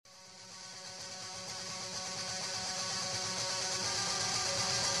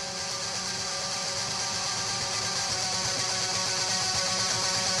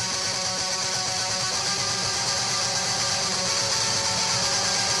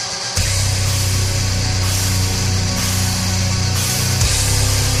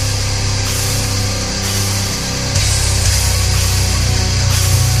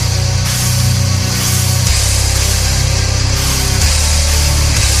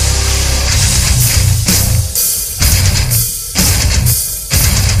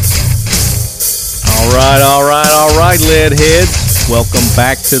All right, lead heads. Welcome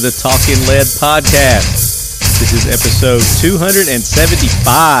back to the Talking Lead podcast. This is episode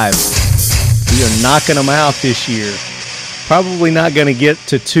 275. We are knocking them out this year. Probably not going to get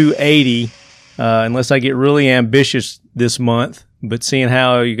to 280 unless I get really ambitious this month. But seeing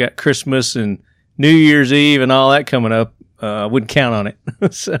how you got Christmas and New Year's Eve and all that coming up, I wouldn't count on it.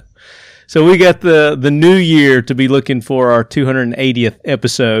 So we got the new year to be looking for our 280th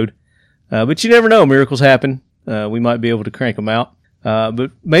episode. But you never know. Miracles happen. We might be able to crank them out.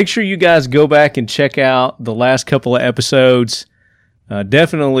 But make sure you guys go back and check out the last couple of episodes.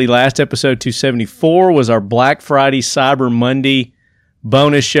 Definitely last episode 274 was our Black Friday Cyber Monday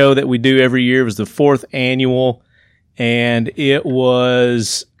bonus show that we do every year. It was the 4th annual, and it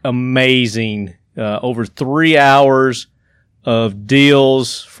was amazing. Over 3 hours of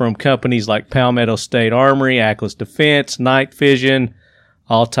deals from companies like Palmetto State Armory, Atlas Defense, Night Vision,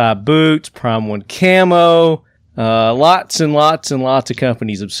 All-Tie Boots, Prime One Camo, lots and lots and lots of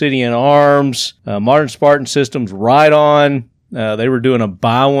companies. Obsidian Arms, Modern Spartan Systems, Right On. They were doing a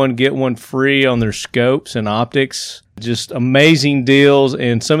buy one, get one free on their scopes and optics. Just amazing deals,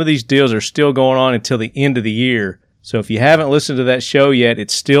 and some of these deals are still going on until the end of the year. So if you haven't listened to that show yet,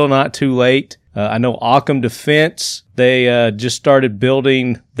 it's still not too late. I know Occam Defense, they just started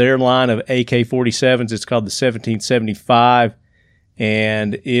building their line of AK-47s. It's called the 1775.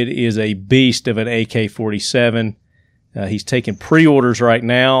 And it is a beast of an AK-47. He's taking pre-orders right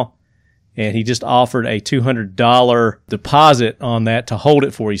now, and he just offered a $200 deposit on that to hold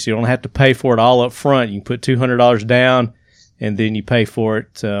it for you, so you don't have to pay for it all up front. You can put $200 down, and then you pay for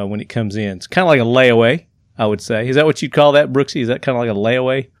it when it comes in. It's kind of like a layaway, I would say. Is that what you'd call that, Brooksy? Is that kind of like a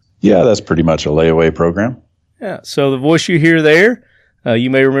layaway? Yeah, that's pretty much a layaway program. Yeah, so the voice you hear there,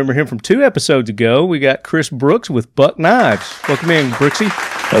 you may remember him from 2 episodes ago. We got Chris Brooks with Buck Knives. Welcome in, Brooksy.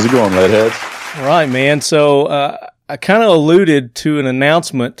 How's it going, Leadheads? All right, man. So I kind of alluded to an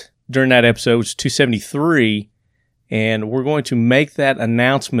announcement during that episode, which is 273, and we're going to make that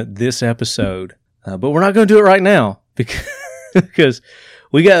announcement this episode. But we're not going to do it right now because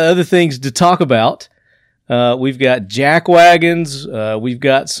we got other things to talk about. We've got jack wagons. We've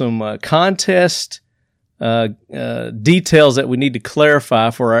got some contest details that we need to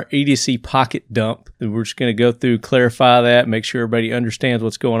clarify for our EDC pocket dump. We're just going to go through, clarify that, make sure everybody understands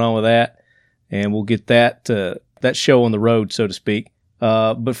what's going on with that, and we'll get that show on the road, so to speak.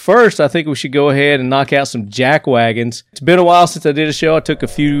 But first, I think we should go ahead and knock out some jack wagons. It's been a while since I did a show. I took a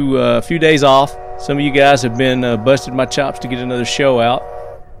few days off. Some of you guys have been busting my chops to get another show out.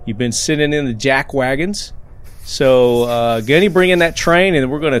 You've been sitting in the jack wagons. So, Gunny, bring in that train,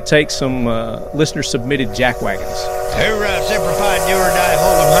 and we're going to take some listener-submitted jack wagons. Hoorah, Semper Fi, do or die,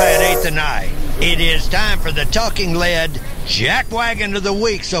 hold 'em high at 8th and I. It is time for the Talking Lead Jack Wagon of the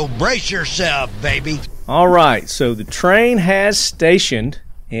Week, so brace yourself, baby. All right, so the train has stationed,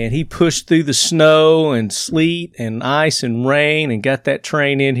 and he pushed through the snow and sleet and ice and rain and got that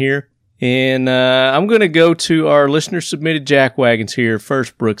train in here. And I'm going to go to our listener-submitted jack wagons here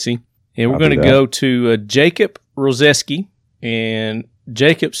first, Brooksy. And we're going to go to Jacob Roseski, and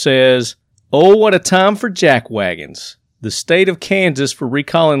Jacob says, "Oh, what a time for jack wagons. The state of Kansas for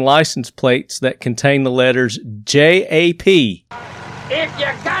recalling license plates that contain the letters JAP. If you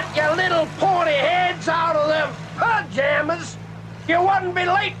got your little pointy heads out of them pajamas, you wouldn't be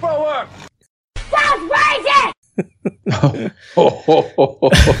late for work." Sounds crazy!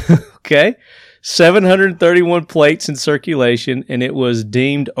 Okay. 731 plates in circulation, and it was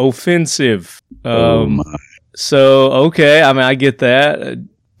deemed offensive. So, okay, I mean, I get that.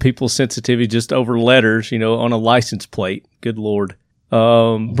 People's sensitivity just over letters, on a license plate. Good Lord.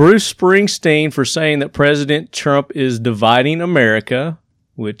 Bruce Springsteen for saying that President Trump is dividing America,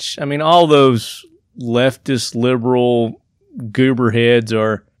 which, I mean, all those leftist, liberal goober heads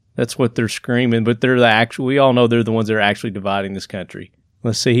that's what they're screaming, but we all know they're the ones that are actually dividing this country.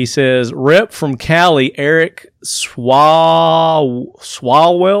 Let's see. He says, Rep from Cali, Eric Swalwell,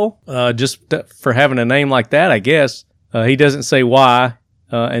 just for having a name like that, I guess. He doesn't say why.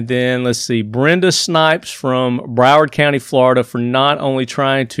 And then let's see. Brenda Snipes from Broward County, Florida, for not only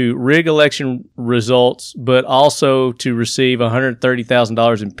trying to rig election results, but also to receive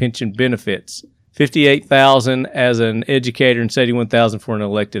 $130,000 in pension benefits, $58,000 as an educator, and $71,000 for an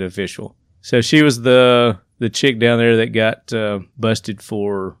elected official. So she was the chick down there that got busted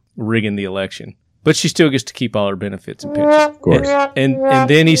for rigging the election. But she still gets to keep all her benefits and pensions. Of course. And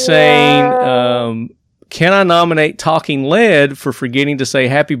then he's saying, can I nominate Talking Lead for forgetting to say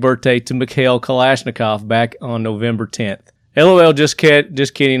happy birthday to Mikhail Kalashnikov back on November 10th? LOL, just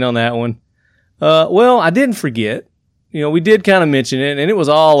kidding on that one. Well, I didn't forget. we did kind of mention it, and it was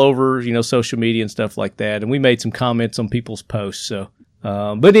all over, social media and stuff like that. And we made some comments on people's posts. So,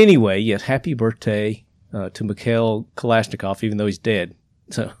 but anyway, yes, happy birthday to Mikhail Kalashnikov, even though he's dead.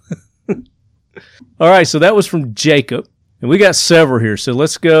 So, all right. So that was from Jacob, and we got several here. So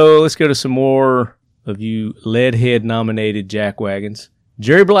let's go to some more of you Leadhead nominated jackwagons.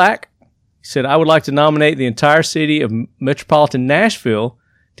 Jerry Black said, I would like to nominate the entire city of metropolitan Nashville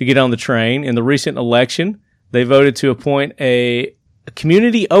to get on the train. In the recent election, they voted to appoint a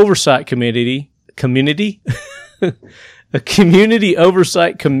community oversight committee, a community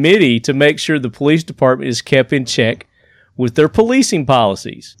oversight committee to make sure the police department is kept in check with their policing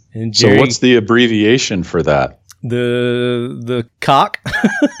policies. And Jerry, so what's the abbreviation for that? The cock.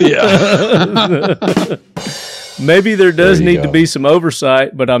 Yeah. Maybe there does need to be some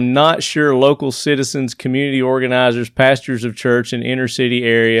oversight, but I'm not sure local citizens, community organizers, pastors of church in inner city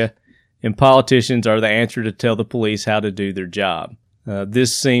area, and politicians are the answer to tell the police how to do their job.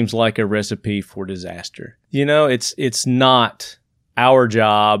 This seems like a recipe for disaster. It's not our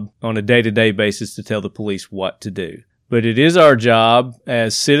job on a day-to-day basis to tell the police what to do, but it is our job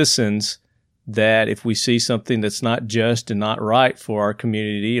as citizens that if we see something that's not just and not right for our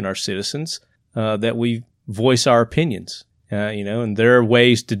community and our citizens, that we voice our opinions, and there are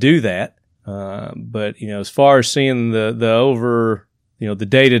ways to do that. But, as far as seeing the over, the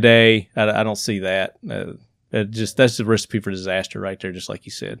day-to-day, I don't see that. That's the recipe for disaster right there, just like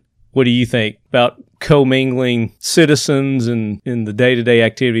you said. What do you think about commingling citizens and in the day-to-day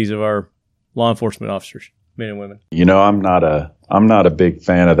activities of our law enforcement officers, men and women? I'm not a big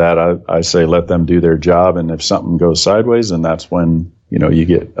fan of that. I say let them do their job, and if something goes sideways, then that's when you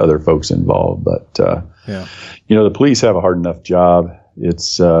get other folks involved. But the police have a hard enough job.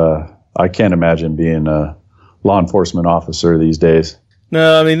 It's I can't imagine being a law enforcement officer these days.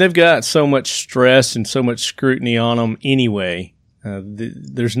 No, I mean they've got so much stress and so much scrutiny on them anyway.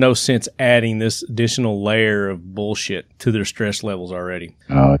 There's no sense adding this additional layer of bullshit to their stress levels already.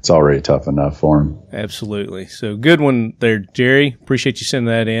 Oh, it's already tough enough for them. Absolutely. So good one there, Jerry. Appreciate you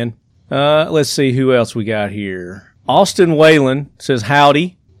sending that in. Let's see who else we got here. Austin Whalen says,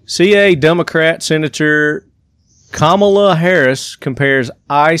 howdy. CA Democrat Senator Kamala Harris compares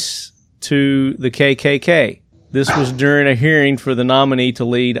ICE to the KKK. This was during a hearing for the nominee to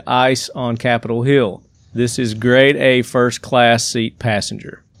lead ICE on Capitol Hill. This is grade A first-class seat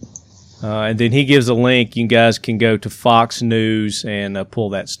passenger. And then he gives a link. You guys can go to Fox News and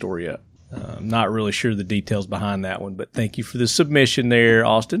pull that story up. I'm not really sure the details behind that one, but thank you for the submission there,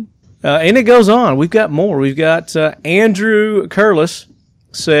 Austin. And it goes on. We've got more. We've got Andrew Curlis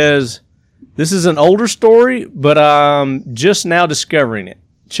says, this is an older story, but I'm just now discovering it.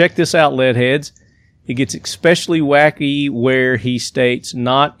 Check this out, Leadheads. It gets especially wacky where he states,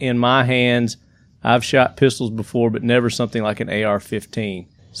 not in my hands. I've shot pistols before, but never something like an AR-15.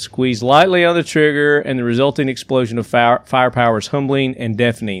 Squeeze lightly on the trigger, and the resulting explosion of firepower is humbling and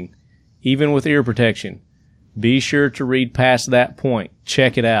deafening, even with ear protection. Be sure to read past that point.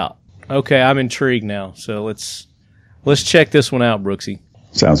 Check it out. Okay, I'm intrigued now, so let's check this one out, Brooksy.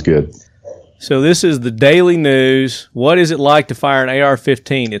 Sounds good. So this is the Daily News. What is it like to fire an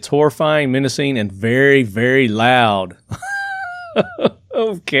AR-15? It's horrifying, menacing, and very, very loud.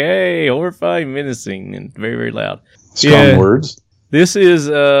 Okay, horrifying, menacing, and very, very loud. Strong words. This is,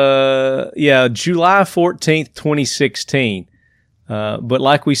 July 14th, 2016. But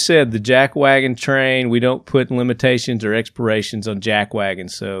like we said, the jackwagon train, we don't put limitations or expirations on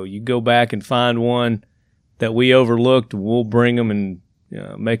jackwagons. So you go back and find one that we overlooked, we'll bring them and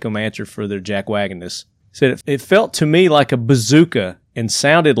make them answer for their jackwagonness. Said, it felt to me like a bazooka and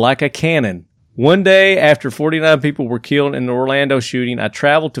sounded like a cannon. One day after 49 people were killed in the Orlando shooting, I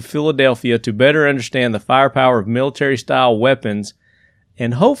traveled to Philadelphia to better understand the firepower of military-style weapons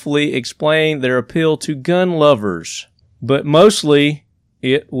and hopefully explain their appeal to gun lovers. But mostly,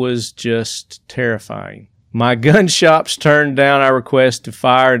 it was just terrifying. My gun shops turned down our request to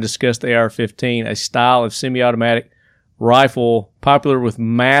fire and discuss the AR-15, a style of semi-automatic rifle popular with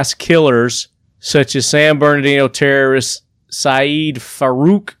mass killers such as San Bernardino terrorist Saeed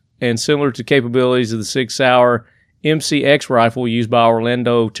Farouk and similar to capabilities of the Sig Sauer MCX rifle used by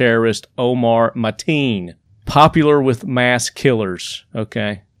Orlando terrorist Omar Mateen. Popular with mass killers.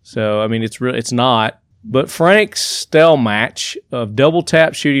 Okay, so I mean it's not. But Frank Stelmach of Double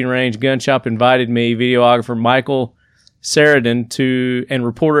Tap Shooting Range Gun Shop invited me, videographer Michael Saradin, and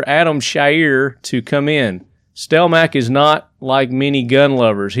reporter Adam Shire to come in. Stelmach is not like many gun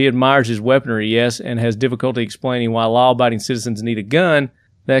lovers. He admires his weaponry, yes, and has difficulty explaining why law-abiding citizens need a gun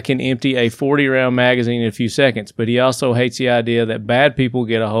that can empty a 40-round magazine in a few seconds. But he also hates the idea that bad people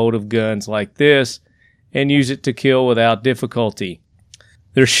get a hold of guns like this and use it to kill without difficulty.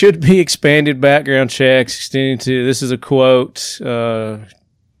 There should be expanded background checks extending to, this is a quote,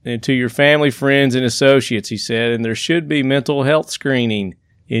 and to your family, friends, and associates, he said, and there should be mental health screening.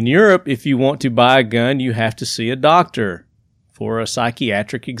 In Europe, if you want to buy a gun, you have to see a doctor for a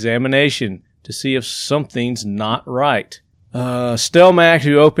psychiatric examination to see if something's not right. Stelmach,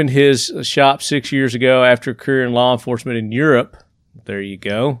 who opened his shop 6 years ago after a career in law enforcement in Europe, there you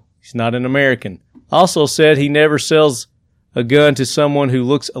go, he's not an American, also said he never sells a gun to someone who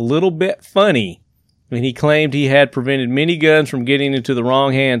looks a little bit funny. And he claimed he had prevented many guns from getting into the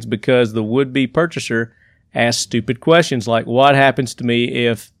wrong hands because the would-be purchaser asked stupid questions like, what happens to me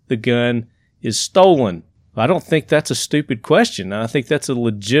if the gun is stolen? I don't think that's a stupid question. I think that's a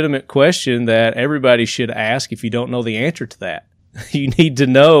legitimate question that everybody should ask if you don't know the answer to that. You need to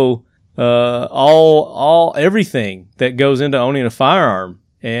know everything that goes into owning a firearm.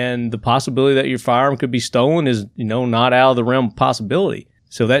 And the possibility that your firearm could be stolen is, not out of the realm of possibility.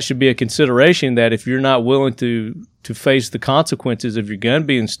 So that should be a consideration that if you're not willing to face the consequences of your gun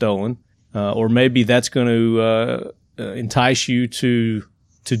being stolen, or maybe that's going to entice you to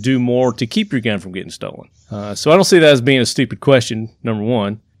do more to keep your gun from getting stolen. So I don't see that as being a stupid question, number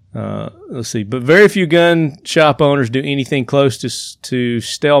one. Let's see. But very few gun shop owners do anything close to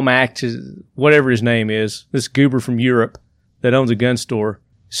Stelmach, whatever his name is, this goober from Europe that owns a gun store,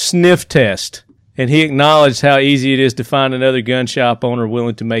 sniff test. And he acknowledged how easy it is to find another gun shop owner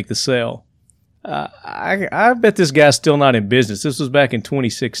willing to make the sale. I bet this guy's still not in business. This was back in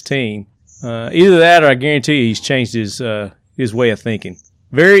 2016. Either that or I guarantee you he's changed his way of thinking.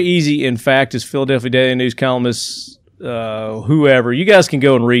 Very easy, in fact, as Philadelphia Daily News columnist, whoever. You guys can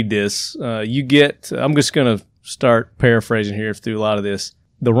go and read this. I'm just going to start paraphrasing here through a lot of this.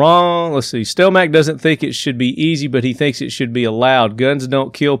 Stelmach doesn't think it should be easy, but he thinks it should be allowed. Guns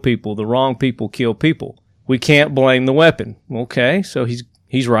don't kill people. The wrong people kill people. We can't blame the weapon. Okay, so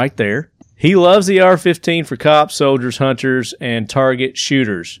he's right there. He loves the AR-15 for cops, soldiers, hunters, and target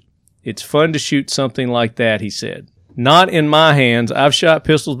shooters. It's fun to shoot something like that, he said. Not in my hands. I've shot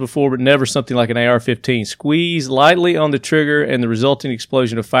pistols before, but never something like an AR-15. Squeeze lightly on the trigger, and the resulting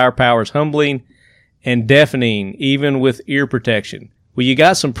explosion of firepower is humbling and deafening, even with ear protection. Well, you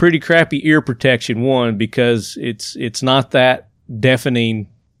got some pretty crappy ear protection, one, because it's not that deafening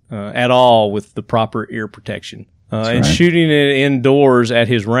at all with the proper ear protection. And shooting it indoors at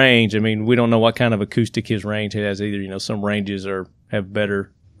his range, I mean, we don't know what kind of acoustic his range has either. Some ranges have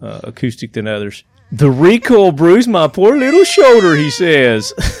better acoustic than others. The recoil bruised my poor little shoulder, he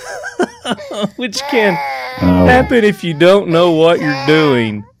says, which can happen if you don't know what you're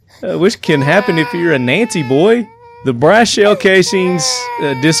doing, which can happen if you're a Nancy boy. The brass shell casings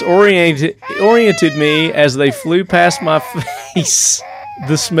disoriented me as they flew past my face.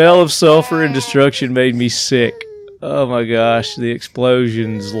 The smell of sulfur and destruction made me sick. Oh my gosh, the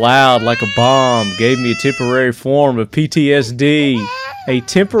explosions, loud like a bomb, gave me a temporary form of PTSD. A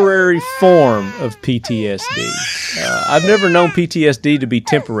temporary form of PTSD. I've never known PTSD to be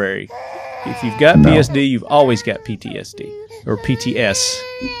temporary. If you've got PSD, you've always got PTSD. Or PTS.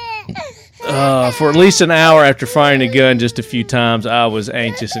 For at least an hour after firing a gun just a few times, I was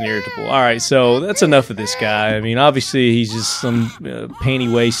anxious and irritable. All right, so that's enough of this guy. I mean, obviously, he's just some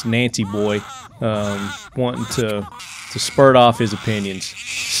panty-waist Nancy boy wanting to spurt off his opinions.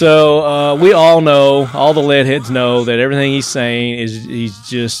 So we all know, all the leadheads know that everything he's saying is he's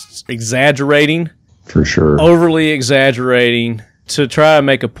just exaggerating. For sure. Overly exaggerating to try to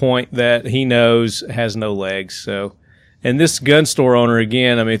make a point that he knows has no legs. So. And this gun store owner,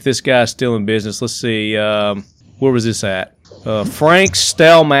 again, I mean, if this guy's still in business, let's see, where was this at? Frank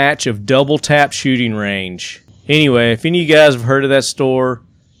Stelmach of Double Tap Shooting Range. Anyway, if any of you guys have heard of that store,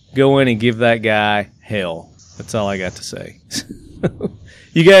 go in and give that guy hell. That's all I got to say.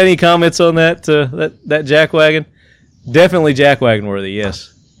 You got any comments on that jackwagon? Definitely jackwagon worthy,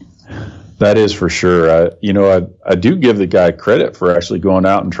 yes. That is for sure. I do give the guy credit for actually going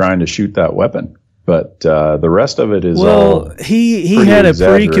out and trying to shoot that weapon. But the rest of it is he had a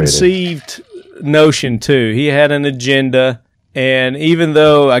preconceived notion, too. He had an agenda, and even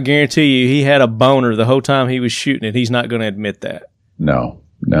though I guarantee you he had a boner the whole time he was shooting it, he's not going to admit that. No,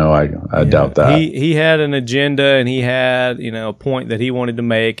 I doubt that. He had an agenda, and he had a point that he wanted to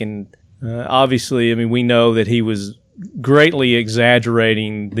make, and obviously, I mean, we know that he was greatly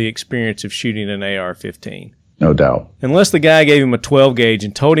exaggerating the experience of shooting an AR-15. No doubt. Unless the guy gave him a 12 gauge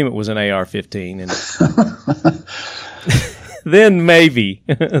and told him it was an AR-15, and then maybe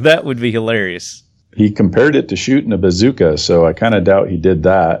that would be hilarious. He compared it to shooting a bazooka, so I kind of doubt he did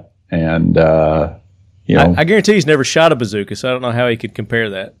that. And I guarantee he's never shot a bazooka, so I don't know how he could compare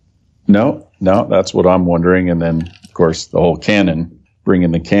that. No, that's what I'm wondering. And then, of course, the whole Canon,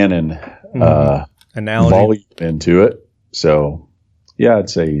 bringing the Canon analogy volume into it. So, yeah, I'd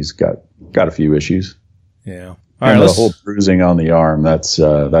say he's got a few issues. Yeah. All right, the whole bruising on the arm, that's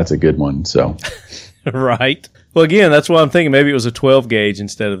a good one. So, right. Well, again, that's why I'm thinking maybe it was a 12 gauge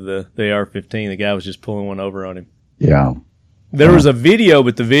instead of the AR-15. The guy was just pulling one over on him. Yeah. There was a video,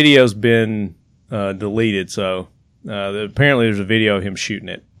 but the video's been deleted. So apparently there's a video of him shooting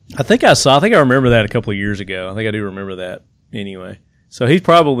it. I think I remember that a couple of years ago. I think I do remember that anyway. So he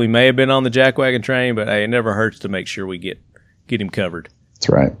probably may have been on the jackwagon train, but hey, it never hurts to make sure we get him covered. That's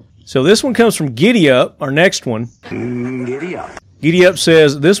right. So this one comes from Giddy Up, our next one. Giddy Up. Giddy Up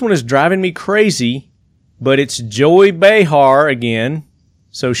says, this one is driving me crazy, but it's Joy Behar again,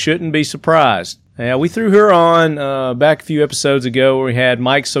 so shouldn't be surprised. Yeah, we threw her on back a few episodes ago where we had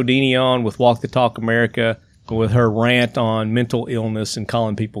Mike Sodini on with Walk the Talk America with her rant on mental illness and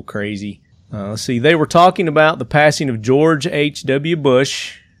calling people crazy. Let's see, they were talking about the passing of George H.W.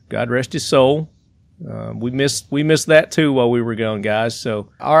 Bush. God rest his soul. We missed that too while we were gone, guys.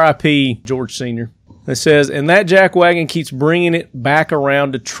 So R.I.P. George Sr. It says, and that jackwagon keeps bringing it back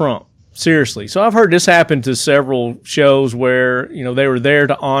around to Trump. Seriously. So I've heard this happen to several shows where, they were there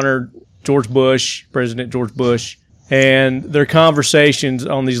to honor George Bush, President George Bush, and their conversations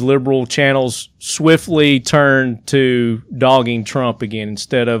on these liberal channels swiftly turned to dogging Trump again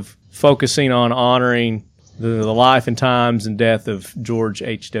instead of focusing on honoring the life and times and death of George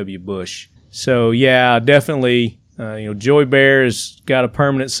H.W. Bush. So, yeah, definitely, Joy Bear has got a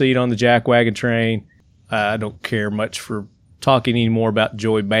permanent seat on the jackwagon train. I don't care much for talking anymore about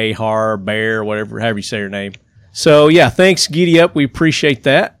Joy Behar, Bear, whatever, however you say her name. So, yeah, thanks, Giddy Up. We appreciate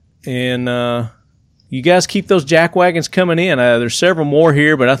that. And you guys keep those jackwagons coming in. There's several more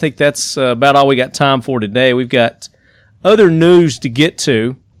here, but I think that's about all we got time for today. We've got other news to get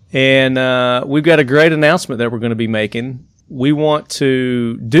to, and we've got a great announcement that we're going to be making. We want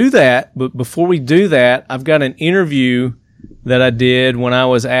to do that, but before we do that, I've got an interview that I did when I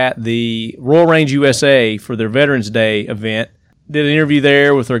was at the Royal Range USA for their Veterans Day event. Did an interview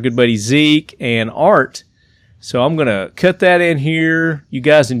there with our good buddy Zeke and Art. So I'm going to cut that in here. You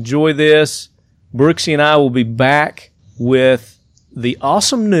guys enjoy this. Brooksy and I will be back with the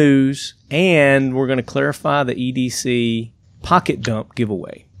awesome news, and we're going to clarify the EDC pocket dump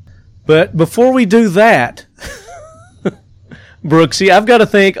giveaway. But before we do that, Brooksy, I've got to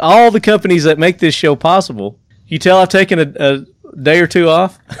thank all the companies that make this show possible. You tell I've taken a day or two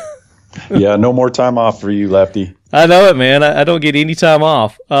off? Yeah, no more time off for you, Lefty. I know it, man. I don't get any time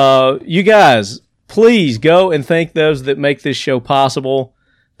off. You guys, please go and thank those that make this show possible.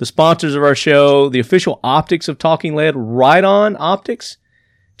 The sponsors of our show, the official optics of Talking Lead, Right On Optics.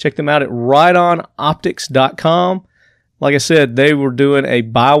 Check them out at rightonoptics.com. Like I said, they were doing a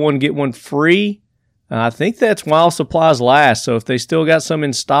buy one, get one free. I think that's while supplies last. So if they still got some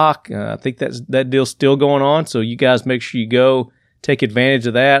in stock, I think that deal's still going on. So you guys make sure you go take advantage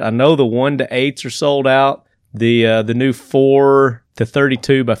of that. I know the 1-8s are sold out. The new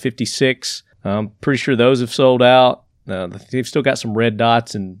 4-32 by 56. I'm pretty sure those have sold out. They've still got some red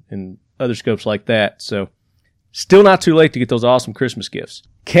dots and other scopes like that. So still not too late to get those awesome Christmas gifts.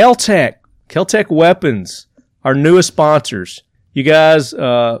 Kel-Tec Weapons, our newest sponsors. You guys,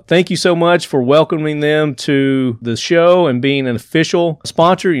 thank you so much for welcoming them to the show and being an official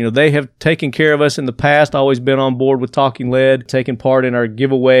sponsor. They have taken care of us in the past, always been on board with Talking Lead, taking part in our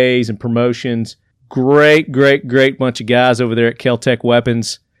giveaways and promotions. Great bunch of guys over there at Kel-Tec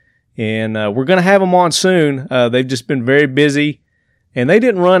Weapons. And we're going to have them on soon. They've just been very busy. And they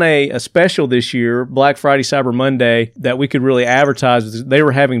didn't run a special this year, Black Friday, Cyber Monday, that we could really advertise. They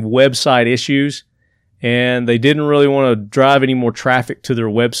were having website issues. And they didn't really want to drive any more traffic to their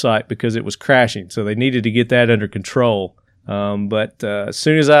website because it was crashing. So they needed to get that under control. But as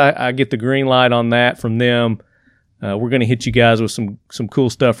soon as I get the green light on that from them, we're going to hit you guys with some cool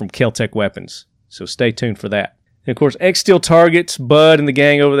stuff from Kel-Tec Weapons. So stay tuned for that. And, of course, X-Steel Targets, Bud and the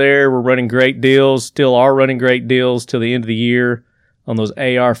gang over there, we're running great deals, still are running great deals till the end of the year on those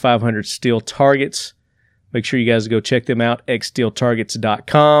AR-500 steel targets. Make sure you guys go check them out,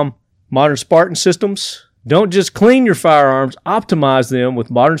 xsteeltargets.com. Modern Spartan Systems. Don't just clean your firearms, optimize them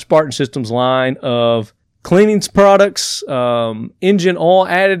with Modern Spartan Systems line of cleaning products, engine oil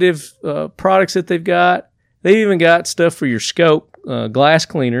additive products that they've got. They even got stuff for your scope, glass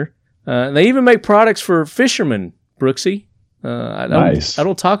cleaner. They even make products for fishermen, Brooksy. Nice. I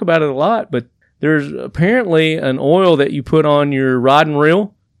don't talk about it a lot, but there's apparently an oil that you put on your rod and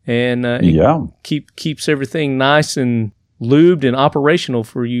reel, and keeps everything nice and lubed and operational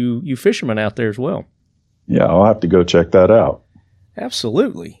for you fishermen out there as well. Yeah, I'll have to go check that out.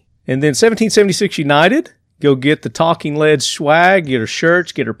 Absolutely. And then 1776 United, go get the Talking Lead swag, get her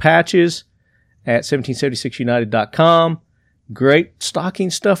shirts, get her patches at 1776united.com. Great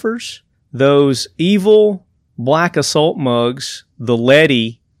stocking stuffers. Those evil black assault mugs, the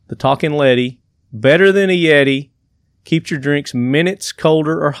Leady, the Talking Leady, better than a Yeti, keeps your drinks minutes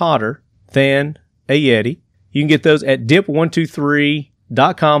colder or hotter than a Yeti. You can get those at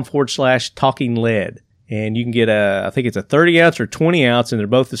dip123.com/talking lead. And you can get I think it's a 30 ounce or 20 ounce, and they're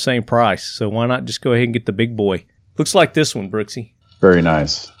both the same price. So why not just go ahead and get the big boy? Looks like this one, Brooksy. Very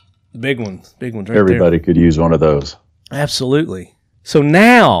nice. The big one right Everybody could use one of those. Absolutely. So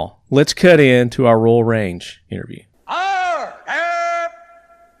now let's cut into our Royal Range interview.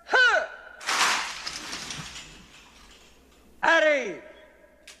 Howdy!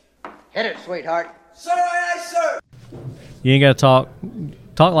 Hit it, sweetheart. Sir, aye, sir. You ain't got to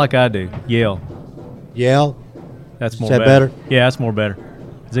talk like I do. Yell. Yell? That's more Is that better? Yeah, that's more better.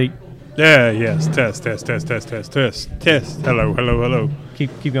 Zeke? Yeah, yes. Test. Hello.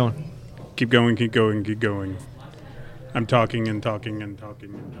 Keep going. Keep going. I'm talking. Now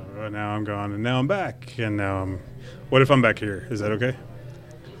I'm gone, and now I'm back, and now I'm... What if I'm back here? Is that okay?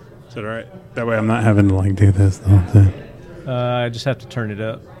 Is that all right? That way I'm not having to, do this the whole thing. I just have to turn it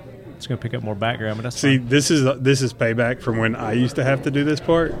up. It's going to pick up more background, but that's fine. See, this is payback from when I used to have to do this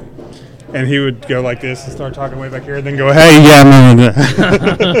part. And he would go like this and start talking way back here, and then go, "Hey, yeah, man." And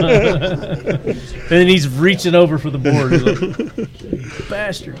then he's reaching over for the board. He's like,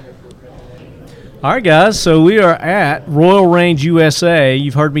 bastard. All right, guys. So we are at Royal Range USA.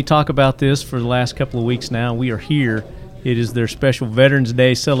 You've heard me talk about this for the last couple of weeks now. We are here. It is their special Veterans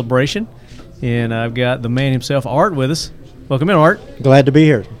Day celebration, and I've got the man himself, Art, with us. Welcome in, Art. Glad to be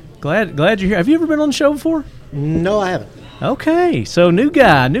here. Glad you're here. Have you ever been on the show before? No, I haven't. Okay, so new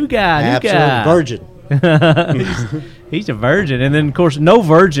guy. Absolute virgin. He's a virgin, and then of course no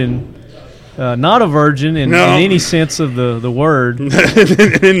virgin, not a virgin in any sense of the word.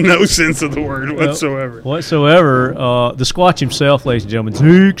 In no sense of the word whatsoever. The Squatch himself, ladies and gentlemen.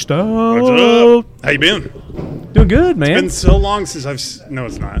 Zeke, stop. What's up? How you been? Doing good, man. It's been so long since No,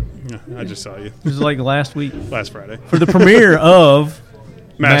 it's not. I just saw you. This is like last week. Last Friday. For the premiere of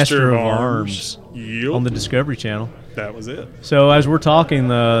Master of Arms. Yep. On the Discovery Channel. That was it. So as we're talking,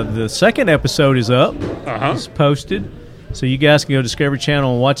 the second episode is up. It's posted. So you guys can go to Discovery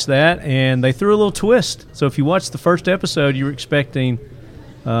Channel and watch that. And they threw a little twist. So if you watched the first episode, you were expecting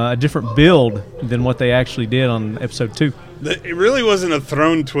a different build than what they actually did on episode 2. It really wasn't a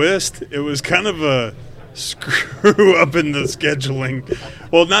thrown twist. It was kind of a screw up in the scheduling.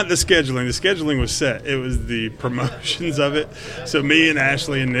 Well, not the scheduling. The scheduling was set. It was the promotions of it. So me and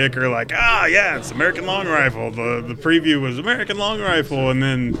Ashley and Nick are like, yeah, it's American Long Rifle. The preview was American Long Rifle. And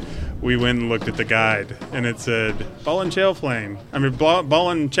then we went and looked at the guide, and it said ball and chain flame.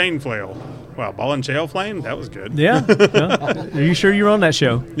 Ball and chain flail. Wow, ball and chain flame? That was good. Yeah. Are you sure you were on that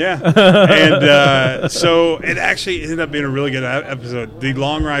show? Yeah. And so it actually ended up being a really good episode. The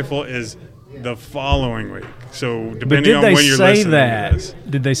long rifle is the following week. So depending on when you're listening to this.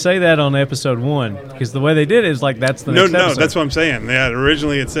 Did they say that on episode 1? Because the way they did it is like that's the next episode. No, that's what I'm saying. Yeah,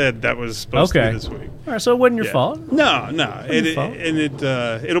 originally it said that was supposed to be this week. All right, so it wasn't your fault? No.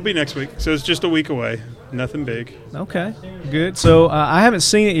 It'll be next week. So it's just a week away. Nothing big. Okay, good. So I haven't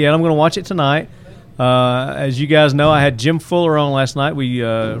seen it yet. I'm going to watch it tonight. As you guys know, I had Jim Fuller on last night. We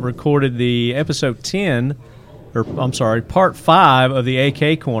recorded the episode 10, part 5 of the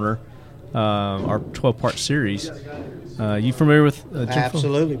AK Corner. Our 12-part series. You familiar with Jim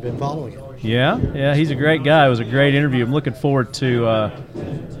Absolutely, Fuller? Been following it. Yeah, he's a great guy. It was a great interview. I'm looking forward to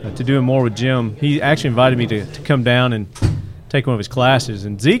doing more with Jim. He actually invited me to come down and take one of his classes,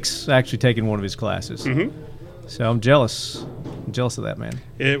 and Zeke's actually taking one of his classes. Mm-hmm. So I'm jealous. I'm jealous of that, man.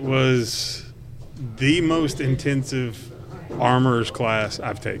 It was the most intensive armorer's class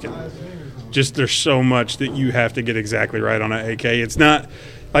I've taken. Just there's so much that you have to get exactly right on an AK. It's not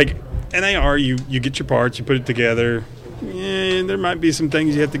like an AR, you get your parts, you put it together. Yeah, there might be some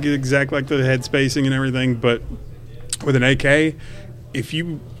things you have to get exact, like the head spacing and everything. But with an AK, if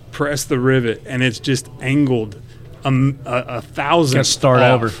you press the rivet and it's just angled a thousand, start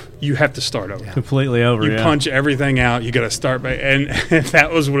over. You have to start over, completely over. You punch everything out. You got to start by, and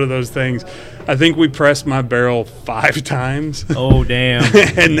that was one of those things. I think we pressed my barrel 5 times. Oh, damn.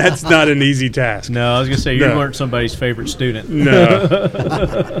 And that's not an easy task. No, I was going to say, you weren't somebody's favorite student. No.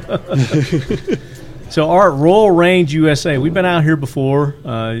 So, Art, Royal Range USA, we've been out here before.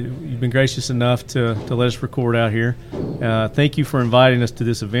 You've been gracious enough to let us record out here. Thank you for inviting us to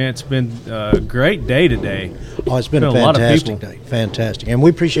this event. It's been a great day today. Oh, it's been a fantastic day. Fantastic. And we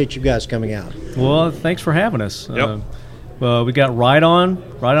appreciate you guys coming out. Well, thanks for having us. Yep. We got Right On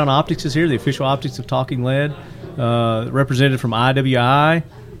Optics is here, the official optics of Talking Lead, represented from IWI,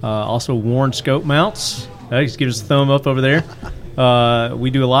 also Warren Scope Mounts. Just give us a thumb up over there. We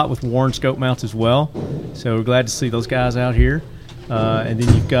do a lot with Warren Scope Mounts as well, so we're glad to see those guys out here. And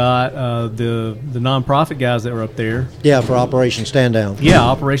then you've got the nonprofit guys that were up there. Yeah, for Operation Stand Down. Yeah,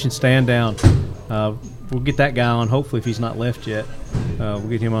 Operation Stand Down. We'll get that guy on, hopefully, if he's not left yet. We'll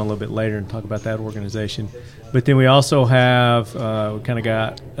get him on a little bit later and talk about that organization. But then we also have, we kind of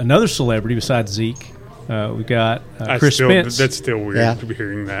got another celebrity besides Zeke. We got Chris Spence. That's still weird to be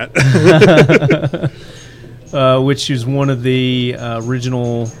hearing that. Which is one of the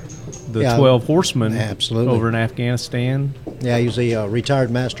original, 12 Horsemen over in Afghanistan. Yeah, he was a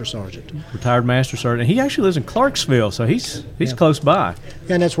retired Master Sergeant. And he actually lives in Clarksville, so he's close by.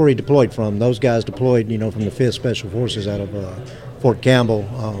 Yeah, and that's where he deployed from. Those guys deployed, from the 5th Special Forces out of Fort Campbell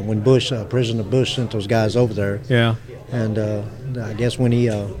when President Bush sent those guys over there. Yeah. And I guess when he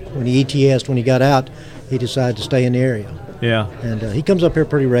ETS'd, when he got out, he decided to stay in the area. Yeah. And he comes up here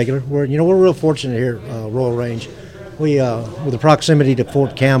pretty regular. We're real fortunate here, Royal Range. We with the proximity to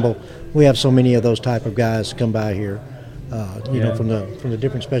Fort Campbell, we have so many of those type of guys come by here. From the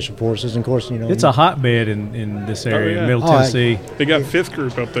different special forces, and of course, it's a hotbed in this area, Middle Tennessee. They got 5th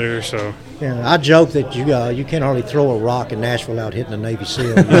Group up there, so. Yeah, I joke that you can't hardly throw a rock in Nashville without hitting a Navy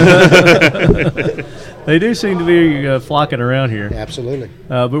SEAL. They do seem to be flocking around here. Absolutely.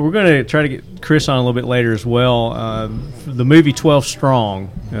 But we're going to try to get Chris on a little bit later as well. The movie 12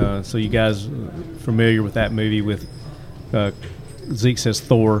 Strong. So you guys familiar with that movie with Zeke says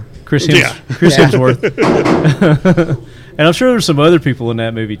Thor, Chris Hemsworth. And I'm sure there's some other people in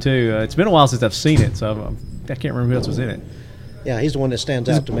that movie too. It's been a while since I've seen it, so I can't remember who else was in it. Yeah, he's the one that stands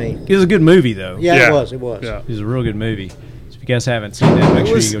out to me. It was a good movie, though. Yeah. It was. Yeah. It was a real good movie. So if you guys haven't seen that, make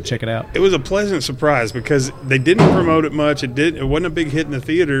sure you go check it out. It was a pleasant surprise because they didn't promote it much. It wasn't a big hit in the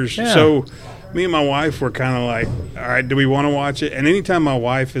theaters. Yeah. So me and my wife were kind of like, all right, do we want to watch it? And anytime my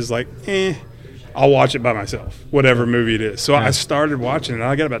wife is like, I'll watch it by myself, whatever movie it is. So I started watching it.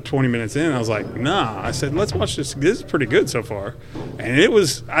 I got about 20 minutes in. And I was like, nah. I said, let's watch this. This is pretty good so far. And it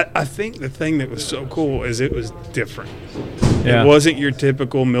was, I think the thing that was so cool is it was different. Yeah. It wasn't your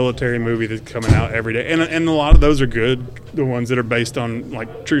typical military movie that's coming out every day. And a lot of those are good, the ones that are based on,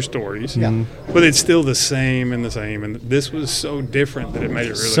 like, true stories. Yeah. But it's still the same. And this was so different that it made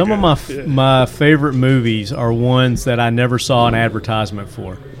it really Some good. of my favorite movies are ones that I never saw an advertisement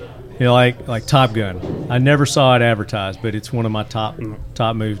for. Like Top Gun. I never saw it advertised, but it's one of my top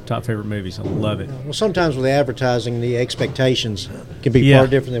favorite movies. I love it. Well, sometimes with the advertising, the expectations can be far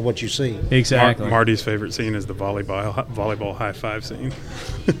different than what you see. Exactly. Marty's favorite scene is the volleyball high five scene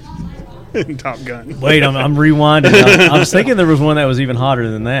in Top Gun. Wait, I'm rewinding. I was thinking there was one that was even hotter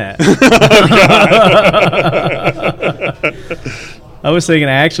than that. I was thinking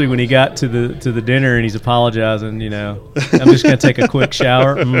actually when he got to the dinner and he's apologizing, I'm just going to take a quick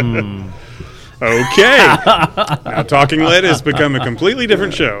shower. Okay. Now Talking Lead has become a completely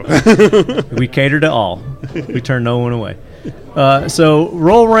different show. We cater to all. We turn no one away. So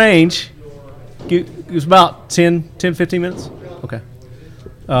roll range, it was about 10, 15 minutes? Okay.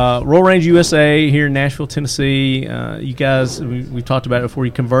 Roll Range USA here in Nashville, Tennessee. You guys, we talked about it before,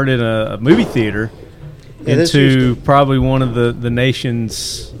 you converted a movie theater into probably one of the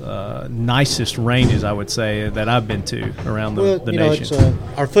nation's nicest ranges, I would say, that I've been to around the nation.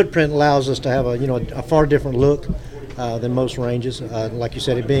 Our footprint allows us to have a far different look than most ranges. Like you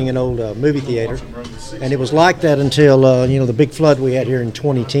said, it being an old movie theater, and it was like that until the big flood we had here in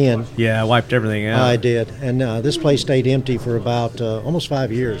 2010. Yeah, I wiped everything out. I did, and this place stayed empty for about almost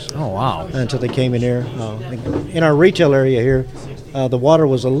 5 years. Oh wow! Until they came in here. In our retail area here, the water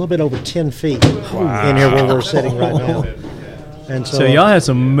was a little bit over 10 feet in here where we're sitting right now. And so y'all had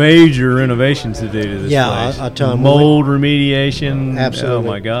some major renovations to do to this place. A ton. Mold remediation. Absolutely. Oh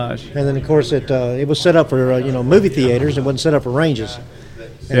my gosh. And then of course it was set up for movie theaters. It wasn't set up for ranges.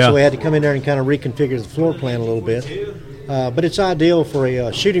 And so we had to come in there and kind of reconfigure the floor plan a little bit. But it's ideal for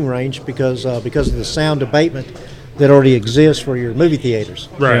a shooting range because of the sound abatement that already exists for your movie theaters.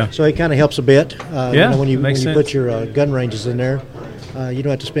 Right. Yeah. So it kind of helps a bit. When you put your gun ranges in there, you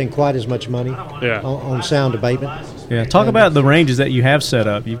don't have to spend quite as much money on sound abatement. Yeah. Talk about the ranges that you have set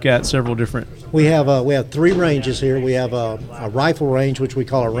up. You've got several different. We have 3 ranges here. We have a rifle range, which we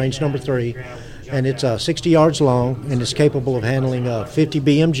call our range number 3, and it's 60 yards long, and it's capable of handling 50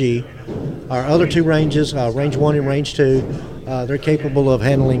 BMG. Our other 2 ranges, range 1 and range 2, they're capable of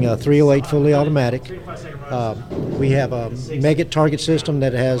handling 308 fully automatic. We have a Megget target system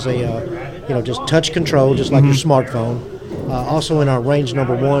that has a just touch control, just like your smartphone. Also in our range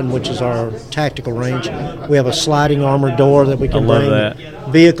number 1, which is our tactical range, we have a sliding armor door that we can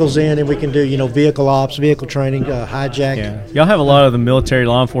bring vehicles in, and we can do, vehicle ops, vehicle training, hijack. Yeah. Y'all have a lot of the military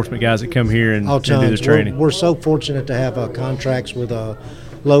law enforcement guys that come here and do the training. We're so fortunate to have contracts with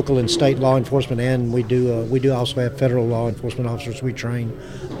local and state law enforcement, and we do also have federal law enforcement officers we train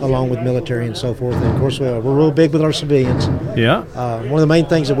along with military and so forth. And of course, we're real big with our civilians. Yeah. One of the main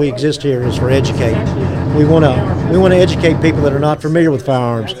things that we exist here is for educating. We want to educate people that are not familiar with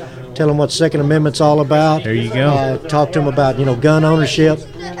firearms. Tell them what Second Amendment's all about. There you go. Talk to them about gun ownership,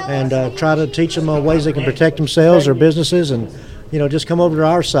 and try to teach them ways they can protect themselves or businesses, and just come over to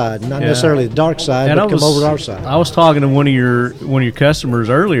our side, not necessarily the dark side, but come over to our side. I was talking to one of your customers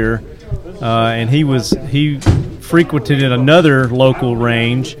earlier, and he frequented another local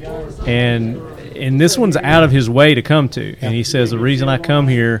range, and this one's out of his way to come to. And he says the reason I come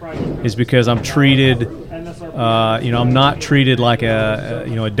here is because I'm treated, I'm not treated like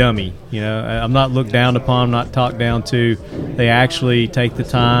a dummy. I'm not looked down upon, I'm not talked down to. They actually take the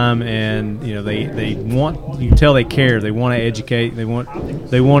time, and they want, you can tell they care. They want to educate. They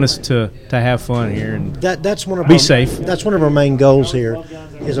want us to have fun here and that's one of be safe. That's one of our main goals here,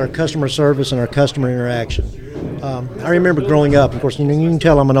 is our customer service and our customer interaction. I remember growing up. Of course, you can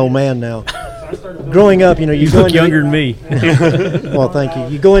tell I'm an old man now. Growing up, you look younger than me. Well, thank you.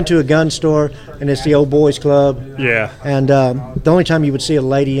 You go into a gun store, and it's the old boys club. Yeah. And the only time you would see a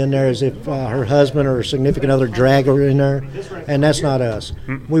lady in there is if her husband or significant other drag her in there, and that's not us.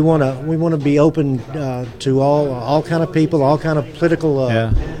 We want to be open to all kind of people, all kind of political.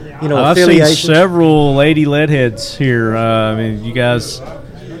 I've affiliations. seen several lady leadheads here. You guys.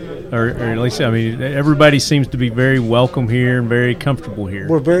 Or at least, everybody seems to be very welcome here and very comfortable here.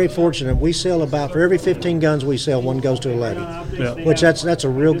 We're very fortunate. We sell for every 15 guns we sell, one goes to a lady, which that's a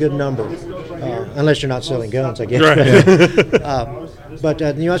real good number, unless you're not selling guns, I guess. Right. But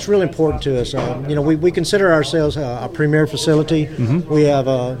that's really important to us. We consider ourselves a premier facility. Mm-hmm. We have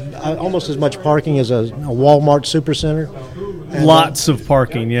almost as much parking as a Walmart supercenter. And, lots of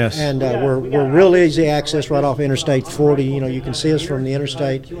parking, yes. And we're real easy access right off Interstate 40. You can see us from the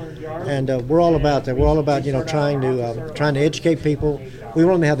interstate, and we're all about that. We're all about trying to educate people. We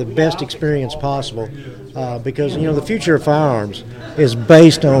want them to have the best experience possible, because the future of firearms is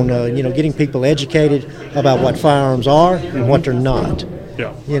based on getting people educated about what firearms are and what they're not.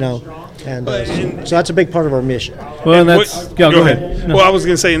 Yeah. And so that's a big part of our mission. Well, go ahead. No. Well, I was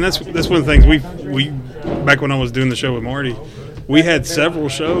going to say, and that's one of the things we back when I was doing the show with Marty, we had several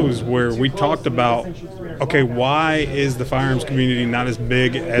shows where we talked about, okay, why is the firearms community not as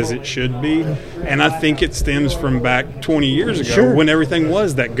big as it should be? And I think it stems from back 20 years ago when everything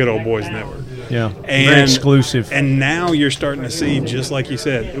was that good old boys network. Yeah, very exclusive. And now you're starting to see, just like you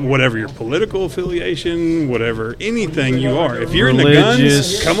said, whatever your political affiliation, whatever, anything you are, if you're religious, in the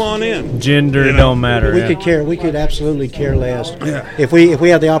guns, come on in. Gender, it don't matter. We could absolutely care less. Yeah. If we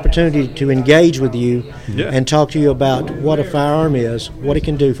have the opportunity to engage with you and talk to you about what a firearm is, what it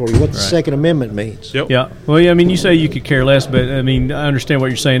can do for you, what the Second Amendment means. Yep. Yeah. Well, you say you could care less, but I understand what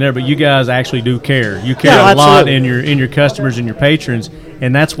you're saying there. But you guys actually do care. You care a lot in your customers and your patrons.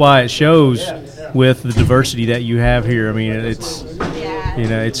 And that's why it shows with the diversity that you have here. It's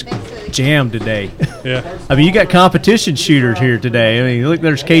jammed today. Yeah. You got competition shooters here today. Look,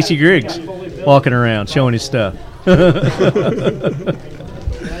 there's Casey Griggs walking around showing his stuff.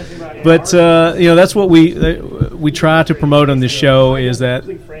 But that's what we try to promote on this show, is that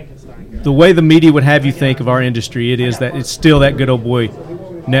the way the media would have you think of our industry, it is that it's still that good old boy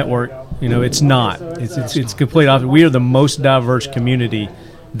network. It's not. It's complete opposite. We are the most diverse community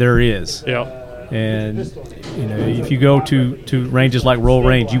there is. Yeah. And if you go to ranges like Royal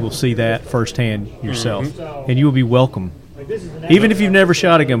Range, you will see that firsthand yourself, and you will be welcome. Even if you've never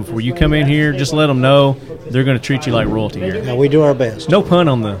shot a gun before, you come in here, just let them know they're going to treat you like royalty here. Yeah, we do our best. No pun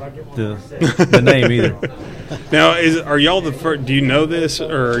on the name either. Now, are y'all the first? Do you know this,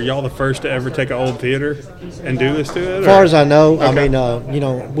 or are y'all the first to ever take an old theater and do this to it? As far as I know, okay.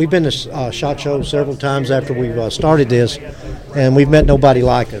 We've been to SHOT Show several times after we've started this, and we've met nobody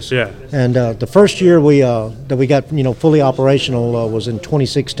like us. Yeah. And the first year that we got fully operational was in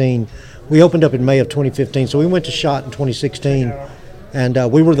 2016. We opened up in May of 2015, so we went to SHOT in 2016,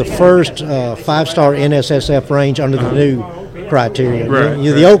 and we were the first 5-star NSSF range under the new criteria.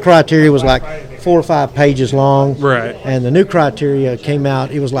 The old criteria was like 4 or 5 pages long, right? And the new criteria came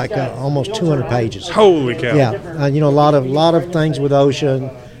out. It was like almost 200 pages. Holy cow! Yeah, a lot of things with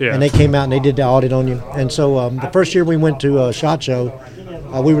OSHA, and they came out and they did the audit on you. And so the first year we went to SHOT Show,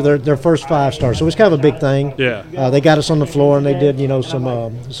 we were their first 5-star, so it was kind of a big thing. Yeah. They got us on the floor and they did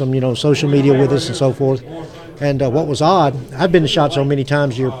some social media with us and so forth. And what was odd, I've been to SHOT Show many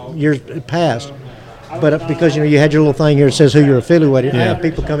times years past, but because you had your little thing here that says who you're affiliated. I have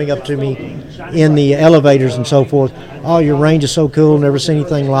people coming up to me in the elevators and so forth. Oh, your range is so cool! Never seen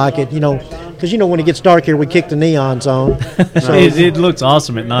anything like it. Because when it gets dark here, we kick the neons on. So it looks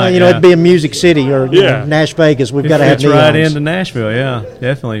awesome at night. It'd be a Music City or Nash Vegas. We've got to have neons. Right into Nashville, yeah,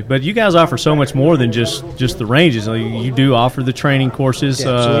 definitely. But you guys offer so much more than just the ranges. You do offer the training courses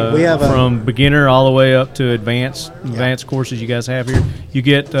we have from beginner all the way up to advanced courses. You guys have here. You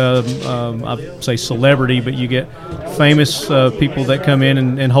get I'd say celebrity, but you get famous people that come in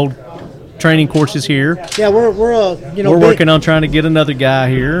and hold training courses here. Yeah, we're working on trying to get another guy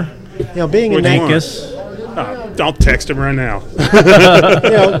here. Being in I'll text him right now.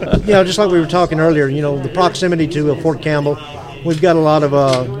 Just like we were talking earlier, the proximity to Fort Campbell, we've got a lot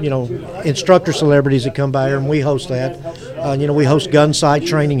of instructor celebrities that come by here, and we host that. We host gun sight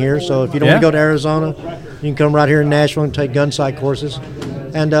training here, so if you don't want to go to Arizona, you can come right here in Nashville and take gun sight courses.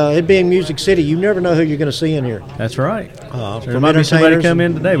 And it being Music City, you never know who you're going to see in here. That's right. There might be somebody come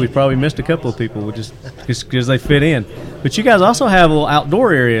in today. We probably missed a couple of people just because they fit in. But you guys also have a little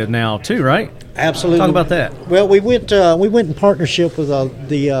outdoor area now too, right? Absolutely. Talk about that. Well, we went in partnership with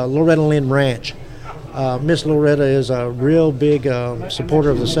the Loretta Lynn Ranch. Miss Loretta is a real big supporter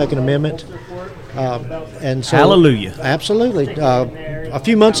of the Second Amendment. And so, hallelujah. Absolutely. A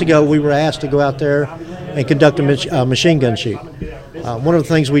few months ago, we were asked to go out there and conduct a machine gun shoot. One of the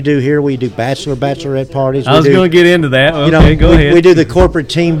things we do here, we do bachelorette parties. I was going to get into that. Okay, go ahead. We do the corporate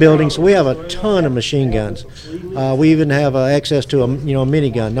team building, so we have a ton of machine guns. We even have access to a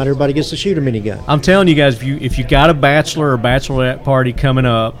minigun. Not everybody gets to shoot a minigun. I'm telling you guys, if you got a bachelor or bachelorette party coming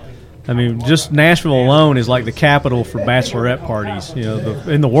up, I mean, just Nashville alone is like the capital for bachelorette parties,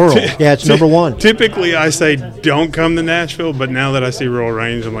 in the world. Yeah, it's number one. Typically, I say don't come to Nashville, but now that I see Rural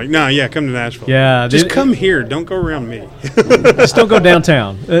Range, I'm like, no, come to Nashville. Yeah, just come here. Don't go around me. Just don't go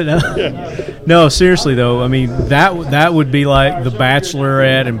downtown. No, seriously though, I mean that would be like the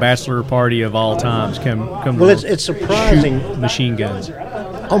bachelorette and bachelor party of all times. Come. Well, it's surprising. Machine guns.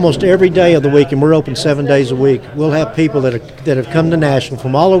 Almost every day of the week, and we're open 7 days a week, we'll have people that have come to Nashville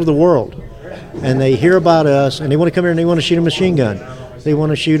from all over the world, and they hear about us, and they want to come here and they want to shoot a machine gun. They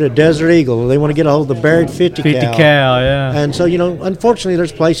want to shoot a Desert Eagle, or they want to get a hold of the Barrett 50 cal. Yeah. And so, unfortunately,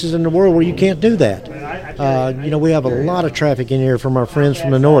 there's places in the world where you can't do that. We have a lot of traffic in here from our friends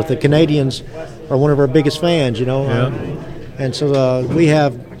from the north. The Canadians are one of our biggest fans, and so we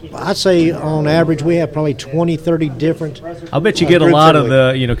have, I'd say on average we have probably 20, 30 different. I'll bet you get a lot of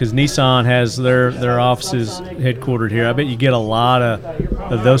because Nissan has their offices headquartered here. I bet you get a lot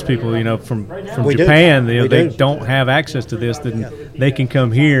of those people, from Japan. They don't have access to this. Then they can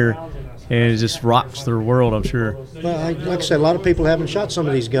come here, and it just rocks their world, I'm sure. Well, like I said, a lot of people haven't shot some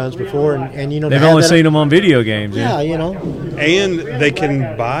of these guns before, and they've only seen them on video games. Yeah, And they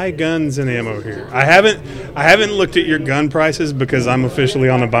can buy guns and ammo here. I haven't looked at your gun prices because I'm officially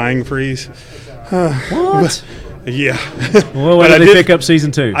on a buying freeze. What? Yeah. Well, when did they pick up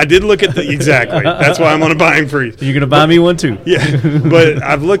season 2? I did look at exactly. That's why I'm on a buying freeze. You're going to buy me one too? Yeah. But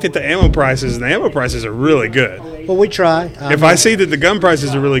I've looked at the ammo prices, and the ammo prices are really good. Well, we try. If I see that the gun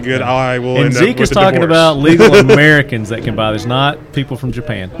prices are really good, I will end up with a divorce. And Zeke is talking about legal Americans that can buy this, not people from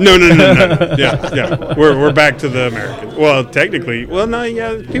Japan. No. Yeah. We're back to the Americans. Well, technically,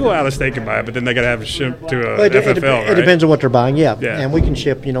 people out of state can buy it, but then they got to have it shipped to a FFL, right? It depends on what they're buying, yeah. And we can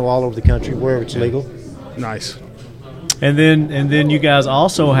ship, all over the country wherever it's legal. Nice. And then you guys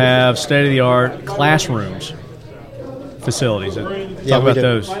also have state-of-the-art classrooms facilities. Talk about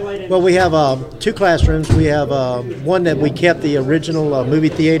those. Well, we have 2 classrooms. We have one that we kept the original movie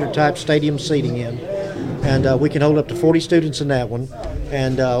theater type stadium seating in, and we can hold up to 40 students in that one.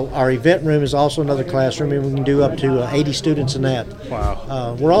 And our event room is also another classroom, and we can do up to 80 students in that.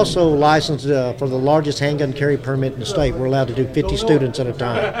 Wow. We're also licensed for the largest handgun carry permit in the state. We're allowed to do 50 students at a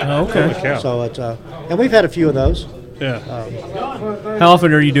time. Oh, okay. So it's and we've had a few of those. Yeah. How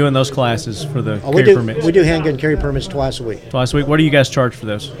often are you doing those classes for the carry permits? We do handgun carry permits twice a week. Twice a week. What do you guys charge for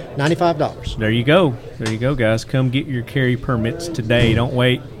those? $95. There you go, guys. Come get your carry permits today. Don't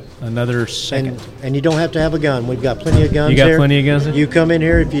wait another second. And you don't have to have a gun. We've got plenty of guns. You got plenty of guns? You come in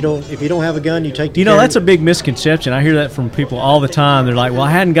here, if you don't have a gun, you take the carry. That's a big misconception. I hear that from people all the time. They're like, well,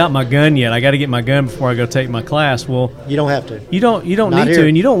 I hadn't got my gun yet. I got to get my gun before I go take my class. Well, you don't have to. You don't need to,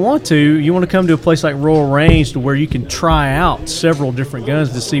 and you don't want to. You want to come to a place like Rural Range to where you can try out several different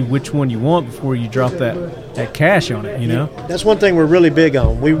guns to see which one you want before you drop that cash on it, That's one thing we're really big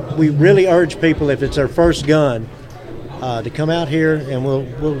on. We really urge people, if it's their first gun, to come out here and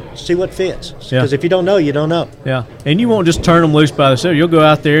we'll see what fits. Because Yeah. if you don't know, you don't know. Yeah, and you won't just turn them loose by themselves. You'll go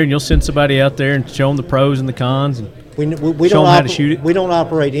out there and you'll send somebody out there and show them the pros and the cons. And We show don't them how to shoot it. We don't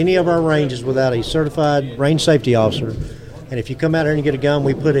operate any of our ranges without a certified range safety officer. And if you come out here and you get a gun,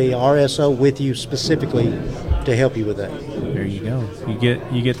 we put a RSO with you specifically to help you with that. there you go.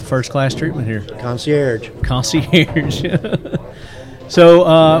 You get the first class treatment here. Concierge. Concierge.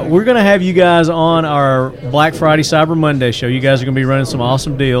 So we're going to have you guys on our Black Friday Cyber Monday show. You guys are going to be running some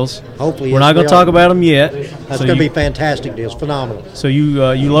awesome deals. Hopefully. We're yes, not going we to talk are. about them yet. That's So going to you- be fantastic deals. Phenomenal. So you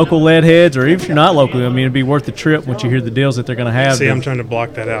local lead heads, or if you're not local, I mean, it'd be worth the trip once you hear the deals that they're going to have. See, I'm trying to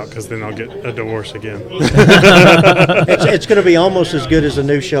block that out because then I'll get a divorce again. It's going to be almost as good as the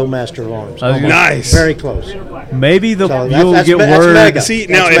new show Master of Arms. I was gonna- Nice. Very close. Maybe So you'll that's get me- that's word. mega. See,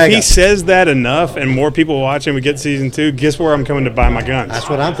 now That's if mega. he says that enough and more people watch and we get season 2, guess where I'm coming to buy my guns? That's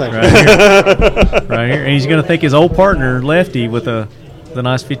what I'm thinking. Right here. Right here. And he's going to think his old partner, Lefty, with the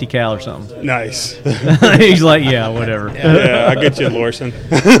nice 50 cal or something. Nice. He's like, yeah, whatever. Yeah, I'll get you Lorson.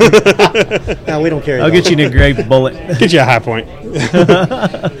 No, we don't carry I'll those. get you an engraved bullet. Get you a High Point.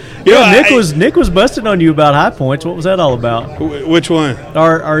 Nick was busting on you about high points. What was that all about? Which one?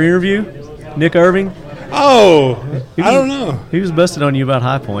 Our interview, Nick Irving. Oh, He I was- don't know. He was busting on you about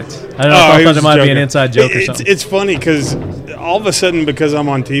high points. I don't know. Oh, I he thought was there might be an joking. inside joke or something. It's funny because all of a sudden, because I'm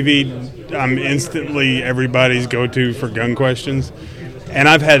on TV, I'm instantly everybody's go-to for gun questions. And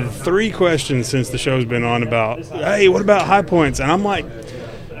I've had 3 questions since the show's been on about, hey, what about high points? And I'm like,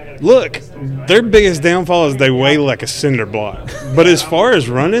 look, their biggest downfall is they weigh like a cinder block. But as far as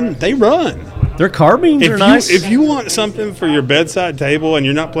running, they run. Their carbines are nice. If you want something for your bedside table and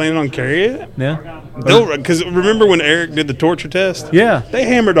you're not planning on carrying it, yeah. because remember when Eric did the torture test? Yeah. They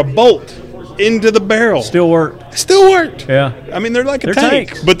hammered a bolt into the barrel. Still worked. Still worked. Yeah. I mean, they're like a They're tank,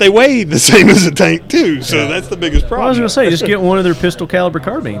 tanks. but they weigh the same as a tank too. So that's the biggest problem. I was going to say, just get one of their pistol caliber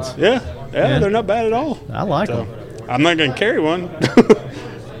carbines. yeah, Yeah. they're not bad at all. I like So them. I'm not going to carry one.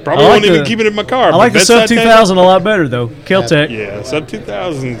 I Probably like won't even the- keep it in my car. I like but the Sub bedside 2000 a lot better, though. Keltec. table- Yeah, Sub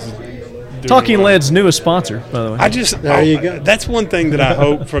 2000's. Talking Lead's newest sponsor, by the way. There you go. That's one thing that I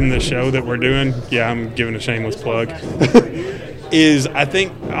hope from the show that we're doing. Yeah, I'm giving a shameless plug. Is I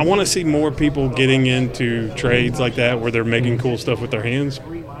think I want to see more people getting into trades like that where they're making cool stuff with their hands.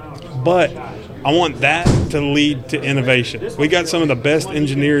 But I want that to lead to innovation. We got some of the best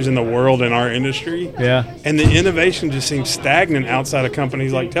engineers in the world in our industry. Yeah. And the innovation just seems stagnant outside of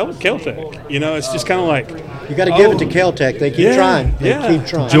companies like Keltec. You know, it's just kind of like You got to give it to Keltec. They keep Yeah, trying. They yeah. keep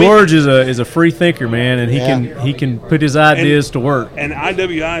trying. George is a free thinker, man, and Yeah. he can put his ideas to work. And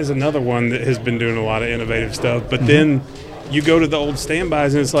IWI is another one that has been doing a lot of innovative stuff. But then you go to the old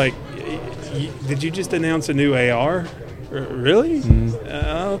standbys, and it's like, did you just announce a new AR? Really?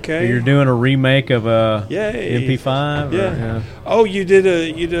 Okay. You're doing a remake of a Yay. MP5. Yeah. Oh, you did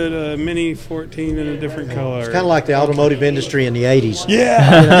a Mini 14 in a different color. It's kind of like the automotive industry in the 80s. Yeah.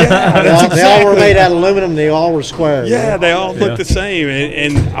 Yeah. that's They all were exactly- made out of aluminum. They all were square. Yeah, they all look Yeah. the same,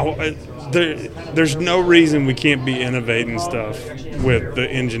 and there's no reason we can't be innovating stuff with the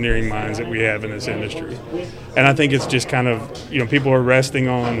engineering minds that we have in this industry. And I think it's just kind of, people are resting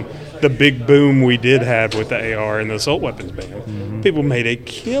on the big boom we did have with the AR and the assault weapons ban. People made a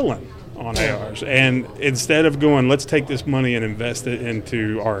killing on ARs, and instead of going, let's take this money and invest it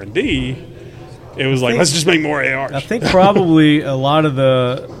into R&D, it was like, let's just make more ARs. I think probably a lot of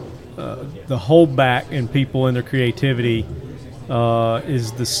the holdback in people and their creativity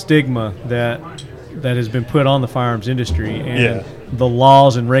is the stigma that has been put on the firearms industry and the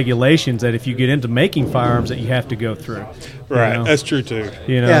laws and regulations that if you get into making firearms that you have to go through. Right, You know? that's true too.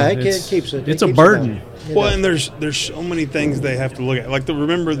 Yeah, it it's- keeps it. It's it a keeps it burden. going. It Well, does. and there's so many things they have to look at. Like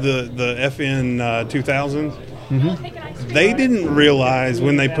remember the FN 2000. They didn't realize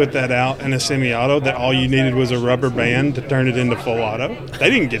when they put that out in a semi-auto that all you needed was a rubber band to turn it into full auto. They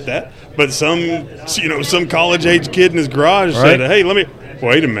didn't get that, but some college-age kid in his garage said, Right. "Hey, let me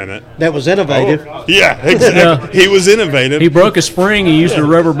wait a minute." That was innovative. Yeah, exactly. He was innovative. He broke a spring. He used a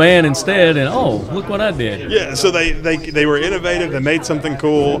rubber band instead, and look what I did. Yeah, so they were innovative. They made something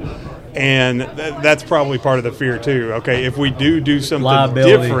cool, and that's probably part of the fear too. Okay, if we do something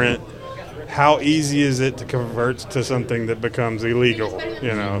Liability. different, how easy is it to convert to something that becomes illegal?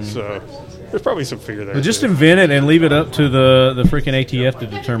 So there's probably some fear there. But just too. invent it and leave it up to the freaking ATF to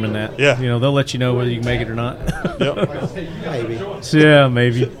determine that. Yeah. They'll let you know whether you can make it or not. Yep. Maybe. So, yeah,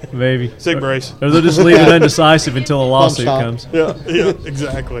 maybe. Sig brace. Or they'll just leave it undecisive until a lawsuit stop. comes. Yeah,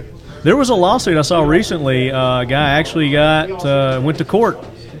 exactly. There was a lawsuit I saw recently. A guy actually went to court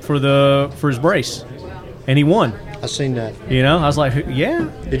for his brace, and he won. I seen that. I was like, yeah.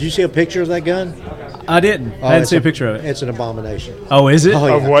 Did you see a picture of that gun? I didn't. I didn't see a picture of it. It's an abomination. Oh, is it? Oh,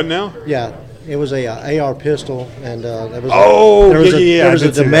 yeah. Of what now? Yeah, it was a AR pistol, and there was I a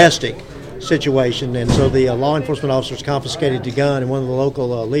did see domestic situation, and so the law enforcement officers confiscated the gun, and one of the local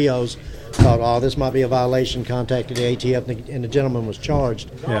Leos thought, oh, this might be a violation, contacted the ATF, and the gentleman was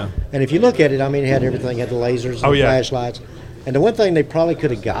charged. Yeah. And if you look at it, I mean, it had everything. It had the lasers and the flashlights. And the one thing they probably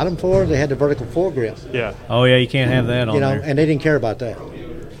could have got him for, they had the vertical foregrip. Yeah. Oh, yeah, you can't have that on there. And they didn't care about that.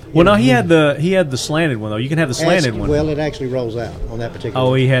 Well, no, he had the slanted one, though. You can have the slanted one. Well, it actually rolls out on that particular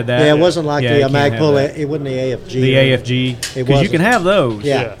Oh, he had that? Yeah, it wasn't like the mag pull. That. It wasn't the AFG. The AFG. Because you can have those.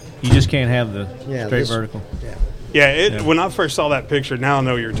 Yeah. You just can't have the straight vertical. Yeah, when I first saw that picture, now I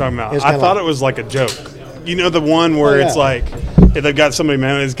know what you're talking about. I thought it was like a joke. You know the one where it's like they've got somebody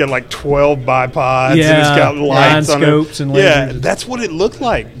mounted, it's got like 12 bipods and it's got lights on scopes it. And lasers. Yeah, that's what it looked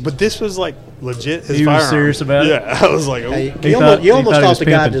like. But this was like legit his firearm. Was serious about it? Yeah, I was like, oh. You almost thought the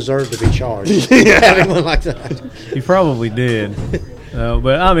guy deserved to be charged. Yeah. One like that. He probably did.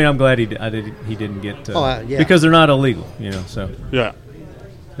 But I mean, I'm glad he didn't get because they're not illegal, So yeah.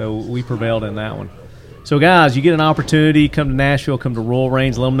 So we prevailed in that one. So, guys, you get an opportunity, come to Nashville, come to Royal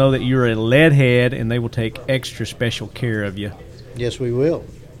Range, let them know that you're a lead head, and they will take extra special care of you. Yes, we will.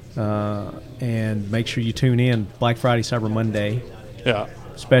 And make sure you tune in Black Friday, Cyber Monday. Yeah.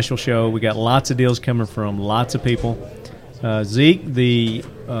 Special show. We got lots of deals coming from lots of people. Zeke, the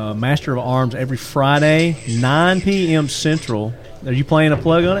Master of Arms, every Friday, 9 p.m. Central. Are you playing a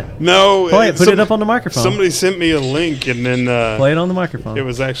plug on it? No. Play it. Put it up on the microphone. Somebody sent me a link and then play it on the microphone. It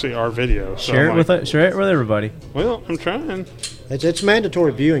was actually our video. So share it with everybody. Well, I'm trying. It's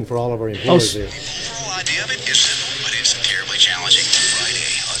mandatory viewing for all of our employees. The whole idea of it is simple, but it's terribly challenging. Friday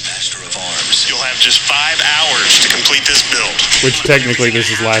on Master of Arms. You'll have just 5 hours to complete this build. Which technically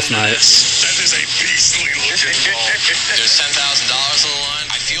this is last night. That is a beastly looking ball. There's $10,000 on the line.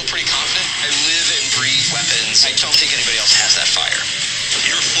 I feel pretty confident. I live and breathe weapons. I don't think anybody else has that fire.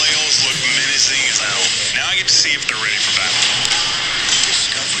 Your flails look menacing as hell. Now I get to see if they're ready for battle.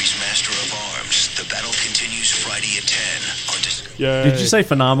 Discovery's Master of Arms. The battle continues Friday at 10 on Discovery. Yeah. Did you say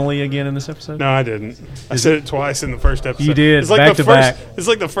phenomenally again in this episode? No, I didn't. I said it twice in the first episode. You did, it's like back to back. It's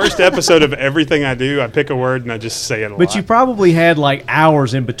like the first episode of everything I do. I pick a word and I just say it a lot. But you probably had like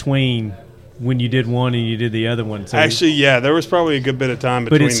hours in between when you did one and you did the other one. So actually, yeah, there was probably a good bit of time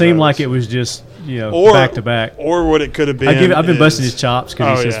between. But it seemed those. Like it was just or, back to back. Or what it could have been. I've been busting his chops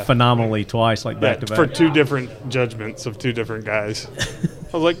because he says phenomenally twice, like back to back. For two different judgments of two different guys.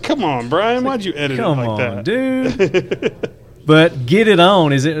 I was like, come on, Brian, why'd you edit it like that? Come on, dude. But get it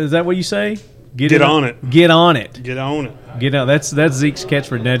on. Is that what you say? Get on it. Get on it. Get on it. Get on. That's Zeke's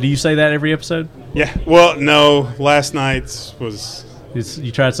catchphrase. Now, do you say that every episode? Yeah. Well, no. Last night's was.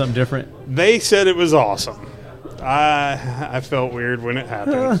 You tried something different? They said it was awesome. I felt weird when it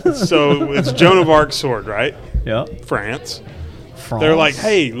happened. So it's Joan of Arc's sword, right? Yeah. France. They're like,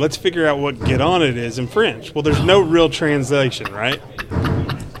 hey, let's figure out what get on it is in French. Well, there's no real translation, right?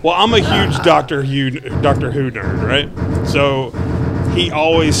 Well, I'm a huge Doctor Who nerd, right? So he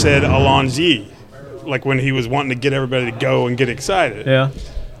always said allons-y, like when he was wanting to get everybody to go and get excited. Yeah.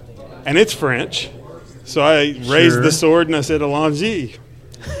 And it's French. So I raised the sword and I said allons-y.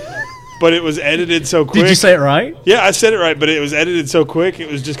 But it was edited so quick. Did you say it right? Yeah, I said it right, but it was edited so quick, it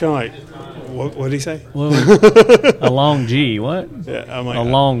was just kind of like, what did he say? A long G, what? Yeah, I'm like, a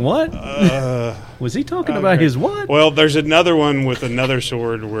long what? Was he talking about his what? Well, there's another one with another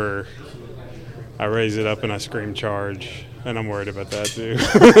sword where I raise it up and I scream charge, and I'm worried about that too.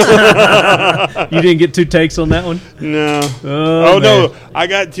 You didn't get 2 takes on that one? No. Oh no, I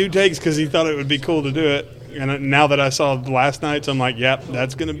got 2 takes because he thought it would be cool to do it. And now that I saw last night's, I'm like, yep,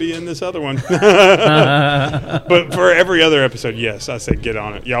 that's going to be in this other one. But for every other episode, yes, I said get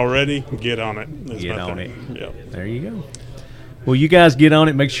on it. Y'all ready? Get on it. That's get on thing. it. Yep. There you go. Well, you guys get on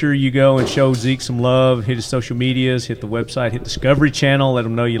it. Make sure you go and show Zeke some love. Hit his social medias. Hit the website. Hit Discovery Channel. Let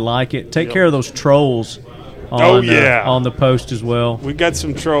them know you like it. Take care of those trolls on the post as well. We got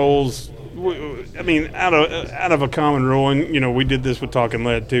some trolls. I mean, out of a common rule, and we did this with Talking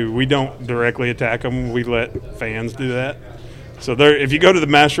Lead too. We don't directly attack them. We let fans do that. So if you go to the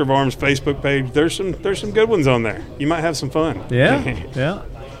Master of Arms Facebook page, there's some good ones on there. You might have some fun. Yeah, yeah.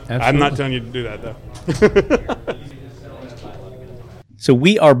 Absolutely. I'm not telling you to do that though. So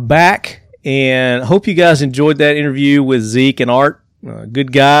we are back, and hope you guys enjoyed that interview with Zeke and Art.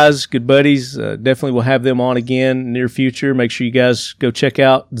 Good guys, good buddies. Definitely will have them on again in the near future. Make sure you guys go check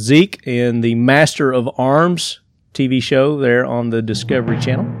out Zeke and the Master of Arms TV show there on the Discovery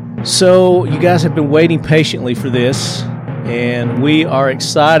Channel. So you guys have been waiting patiently for this, and we are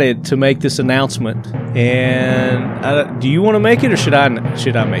excited to make this announcement. And do you want to make it, or should I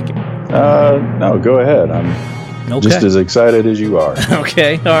make it? No, go ahead. I'm just as excited as you are.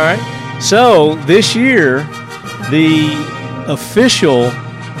 Okay, all right. So this year, the official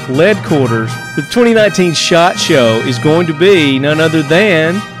Leadquarters, the 2019 SHOT Show, is going to be none other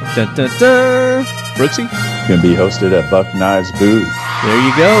than Brooksy. It's going to be hosted at Buck Knives booth. There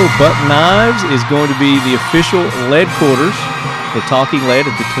you go. Buck Knives is going to be the official Leadquarters, the Talking Lead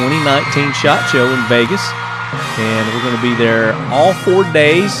at the 2019 SHOT Show in Vegas. And we're going to be there all 4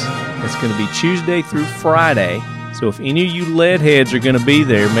 days. It's going to be Tuesday through Friday. So if any of you lead heads are going to be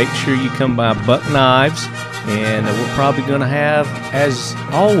there, make sure you come by Buck Knives. And we're probably going to have, as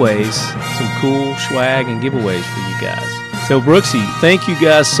always, some cool swag and giveaways for you guys. So Brooksy, thank you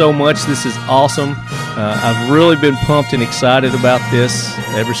guys so much. This is awesome. I've really been pumped and excited about this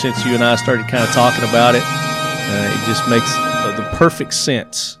ever since you and I started kind of talking about it. It just makes the perfect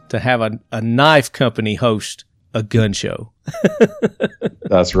sense to have a knife company host a gun show.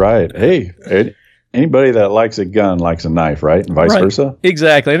 That's right. Hey, anybody that likes a gun likes a knife, right? And vice versa?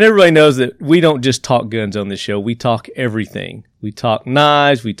 Exactly. And everybody knows that we don't just talk guns on this show. We talk everything. We talk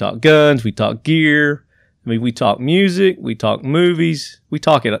knives, we talk guns, we talk gear. I mean, we talk music, we talk movies, we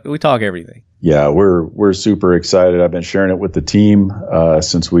talk everything. Yeah, we're super excited. I've been sharing it with the team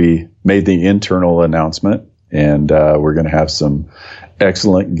since we made the internal announcement, and we're going to have some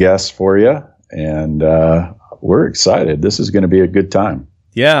excellent guests for you, and we're excited. This is going to be a good time.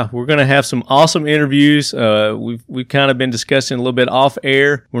 Yeah, we're going to have some awesome interviews. We've kind of been discussing a little bit off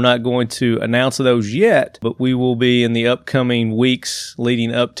air. We're not going to announce those yet, but we will be in the upcoming weeks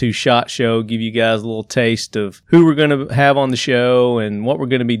leading up to SHOT Show, give you guys a little taste of who we're going to have on the show and what we're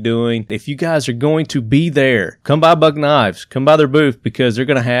going to be doing. If you guys are going to be there, come by Buck Knives, come by their booth, because they're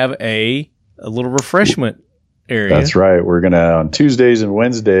going to have a little refreshment area. That's right. We're going to, on Tuesday and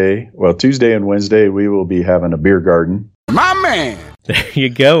Wednesday, we will be having a beer garden. My man! There you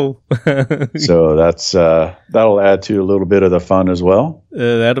go. So that'll add to a little bit of the fun as well.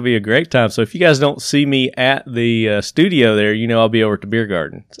 That'll be a great time. So if you guys don't see me at the studio there, I'll be over at the beer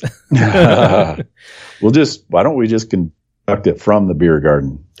garden. Why don't we just conduct it from the beer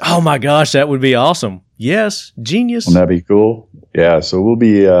garden? Oh my gosh, that would be awesome. Yes, genius. Wouldn't that be cool? Yeah. So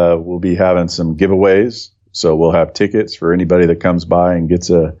we'll be having some giveaways. So we'll have tickets for anybody that comes by and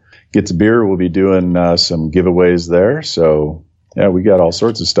gets a beer. We'll be doing some giveaways there. So. Yeah, we got all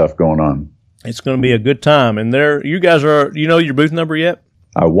sorts of stuff going on. It's going to be a good time. And you guys are, your booth number yet?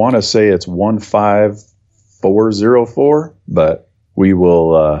 I want to say it's 15404, but we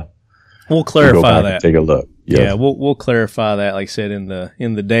will. We'll clarify that. Take a look. Yes. Yeah, we'll clarify that. Like I said, in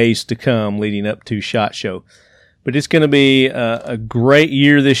the days to come, leading up to SHOT Show. But it's going to be a great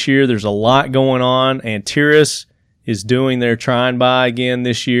year this year. There's a lot going on. Antiris is doing their try and buy again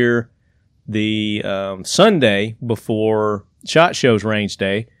this year. The Sunday before SHOT Show's range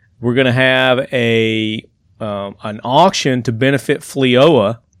day, we're going to have an auction to benefit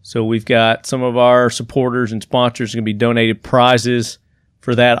FLEOA. So we've got some of our supporters and sponsors going to be donated prizes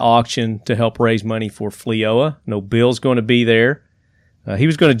for that auction to help raise money for FLEOA. No Bill's going to be there. He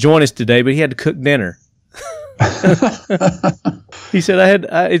was going to join us today, but he had to cook dinner. He said,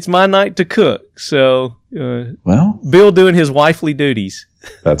 it's my night to cook. So, Bill doing his wifely duties.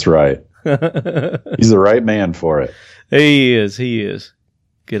 That's right. He's the right man for it. He is.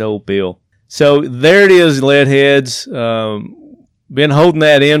 Good old Bill. So there it is, Leadheads. Been holding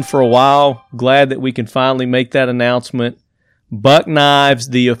that in for a while. Glad that we can finally make that announcement. Buck Knives,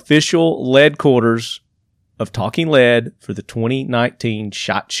 the official Leadquarters of Talking Lead for the 2019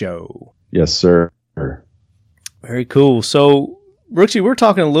 SHOT Show. Yes, sir. Very cool. So, Brooksy, we're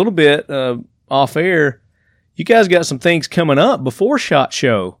talking a little bit off air. You guys got some things coming up before SHOT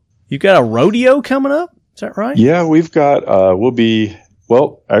Show. You got a rodeo coming up? Is that right? Yeah, we've got,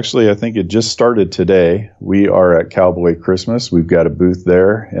 actually, I think it just started today. We are at Cowboy Christmas. We've got a booth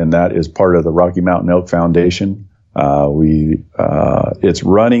there, and that is part of the Rocky Mountain Elk Foundation. It's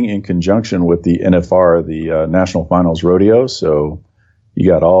running in conjunction with the NFR, the National Finals Rodeo. So you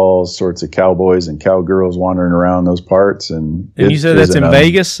got all sorts of cowboys and cowgirls wandering around those parts. And you said that's in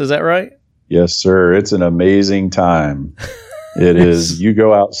Vegas, is that right? Yes, sir. It's an amazing time. It is. You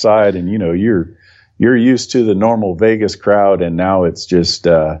go outside and, you're used to the normal Vegas crowd, and now it's just,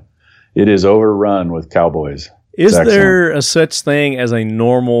 it is overrun with cowboys. Is there a such thing as a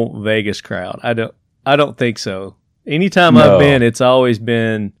normal Vegas crowd? I don't think so. Anytime I've been, it's always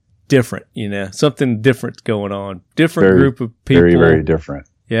been different, something different going on. Group of people. Very, very different.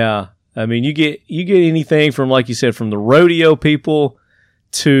 Yeah. I mean, you get anything from, like you said, from the rodeo people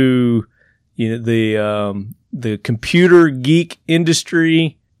to, the computer geek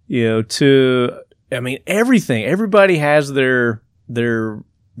industry, to, everything. Everybody has their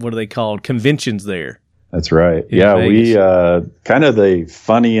what are they called? Conventions there. That's right. In Yeah, Vegas. we kind of the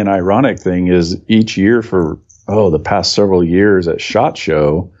funny and ironic thing is each year for the past several years at SHOT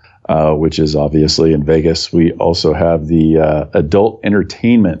Show, which is obviously in Vegas, we also have the adult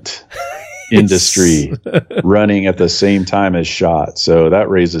entertainment industry running at the same time as SHOT. So that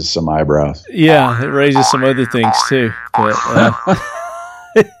raises some eyebrows. Yeah, it raises some other things too. But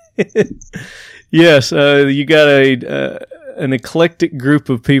yes, you got an eclectic group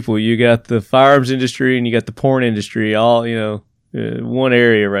of people. You got the firearms industry and you got the porn industry, all one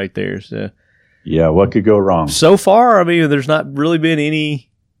area right there. So yeah, what could go wrong? So far, I mean, there's not really been any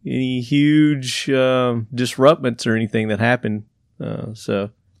huge disruptions or anything that happened. So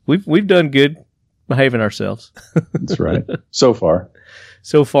we've done good behaving ourselves. That's right. So far,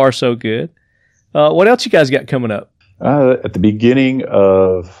 so good. What else you guys got coming up? At the beginning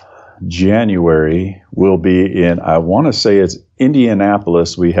of January, we'll be in, I want to say it's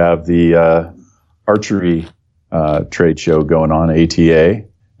Indianapolis. We have the archery trade show going on, ATA,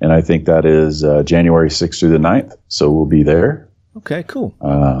 and I think that is January 6th through the 9th. So we'll be there. Okay, cool.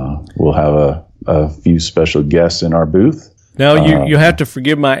 We'll have a few special guests in our booth. Now you have to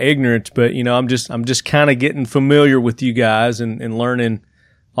forgive my ignorance, but I'm just kind of getting familiar with you guys and learning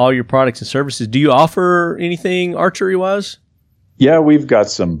all your products and services. Do you offer anything archery wise? Yeah, we've got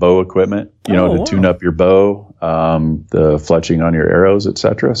some bow equipment, to tune up your bow, the fletching on your arrows,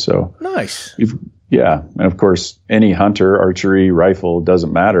 etc. So nice. And of course, any hunter, archery, rifle,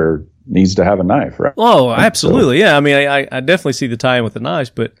 doesn't matter, needs to have a knife, right? Oh, absolutely. So, yeah, I mean, I definitely see the tie-in with the knives,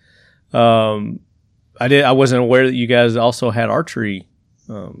 but I wasn't aware that you guys also had archery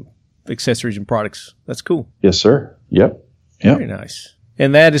accessories and products. That's cool. Yes, sir. Yep. Very nice.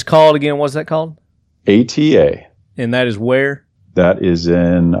 And that is called, again, what's that called? ATA. And that is where? That is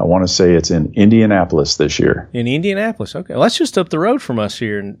in, I want to say it's in Indianapolis this year. In Indianapolis. Okay. Well, that's just up the road from us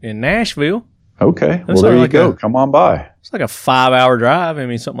here in Nashville. Okay. Well, there you go. Come on by. It's like a 5-hour drive. I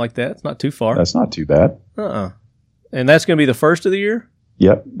mean, something like that. It's not too far. That's not too bad. And that's going to be the first of the year?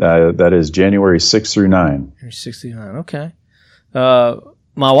 Yep. That is January 6th through 9. January 6th through 9. Okay.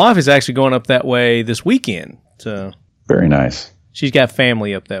 My wife is actually going up that way this weekend. So very nice. She's got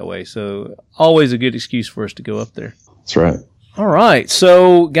family up that way. So always a good excuse for us to go up there. That's right. All right.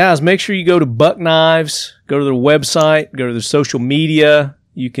 So, guys, make sure you go to Buck Knives, go to their website, go to their social media.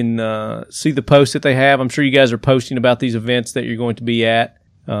 You can see the posts that they have. I'm sure you guys are posting about these events that you're going to be at.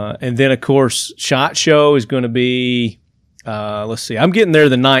 And then, of course, SHOT Show is going to be, let's see, I'm getting there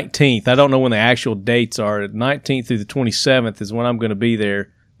the 19th. I don't know when the actual dates are. The 19th through the 27th is when I'm going to be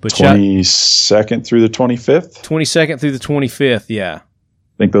there. But 22nd through the 25th? 22nd through the 25th, yeah.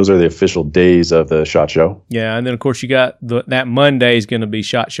 I think those are the official days of the SHOT Show. Yeah, and then, of course, you got that Monday is going to be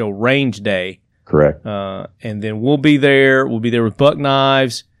SHOT Show Range Day. Correct. And then we'll be there. We'll be there with Buck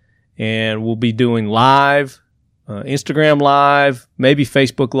Knives, and we'll be doing live, Instagram Live, maybe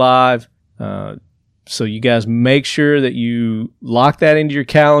Facebook Live. So you guys make sure that you lock that into your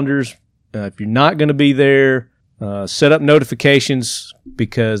calendars. If you're not going to be there, set up notifications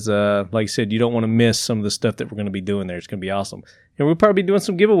because, like I said, you don't want to miss some of the stuff that we're going to be doing there. It's going to be awesome. And we'll probably be doing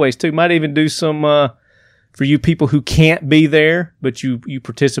some giveaways too. Might even do some for you people who can't be there, but you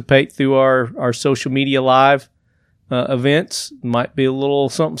participate through our social media live events. Might be a little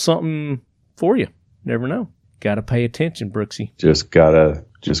something for you. Never know. Got to pay attention, Brooksy. Just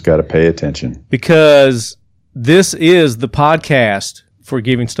gotta pay attention because this is the podcast for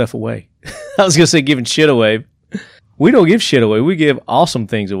giving stuff away. I was gonna say giving shit away. We don't give shit away. We give awesome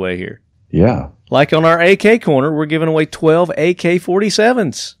things away here. Yeah. Like on our AK corner, we're giving away 12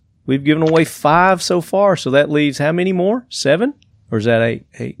 AK-47s. We've given away 5 so far, so that leaves how many more? 7? Or is that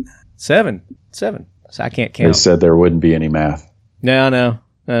 8? 7. So I can't count. They said there wouldn't be any math. No,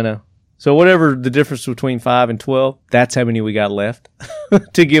 I know. So whatever the difference between 5 and 12, that's how many we got left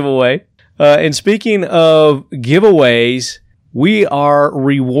to give away. And speaking of giveaways, we are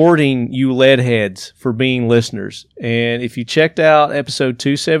rewarding you lead heads for being listeners. And if you checked out episode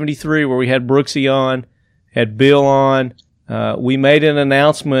 273 where we had Brooksy on, had Bill on, we made an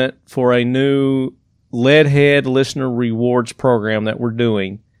announcement for a new lead head listener rewards program that we're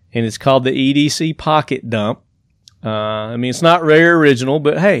doing. And it's called the EDC Pocket Dump. I mean, it's not very original,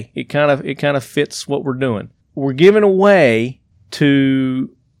 but hey, it kind of fits what we're doing. We're giving away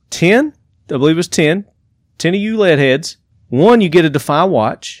to 10, I believe it's 10 of you lead heads. 1, you get a Defy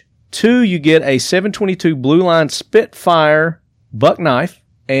watch. 2, you get a 722 Blue Line Spitfire buck knife.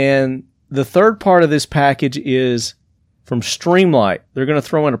 And the third part of this package is from Streamlight. They're going to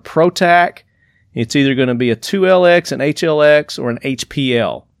throw in a ProTac. It's either going to be a 2LX, an HLX, or an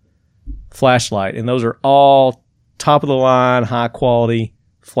HPL flashlight. And those are all top of the line, high quality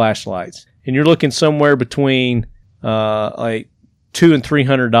flashlights. And you're looking somewhere between like $200 and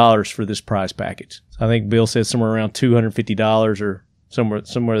 $300 for this prize package. I think Bill said somewhere around $250 or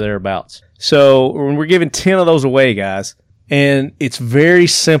somewhere thereabouts. So when we're giving 10 of those away, guys, and it's very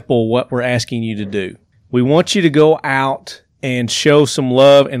simple what we're asking you to do. We want you to go out and show some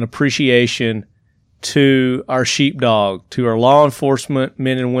love and appreciation to our sheepdog, to our law enforcement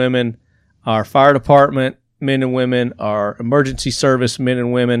men and women, our fire department men and women, our emergency service men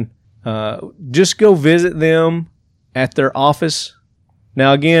and women. Just go visit them at their office.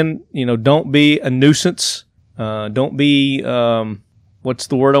 Now, again, don't be a nuisance. Don't be, what's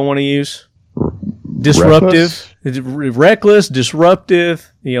the word I want to use? Disruptive. Reckless,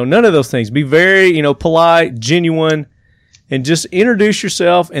 disruptive, none of those things. Be very, polite, genuine, and just introduce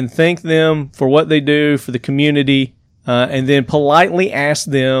yourself and thank them for what they do for the community. And then politely ask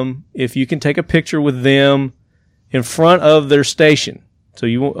them if you can take a picture with them in front of their station. So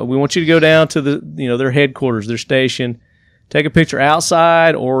we want you to go down to their headquarters, their station, take a picture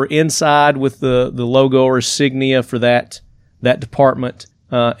outside or inside with the logo or insignia for that department,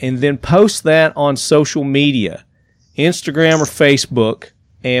 and then post that on social media, Instagram or Facebook.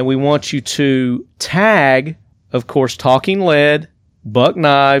 And we want you to tag, of course, Talking Lead, Buck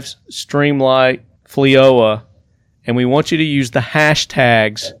Knives, Streamlight, Fleoa, and we want you to use the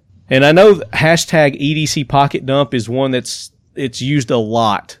hashtags. And I know hashtag EDC Pocket Dump is one it's used a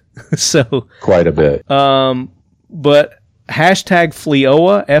lot. So quite a bit. But hashtag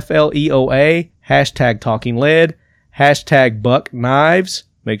Fleoa, Fleoa, hashtag Talking Lead, hashtag Buck Knives.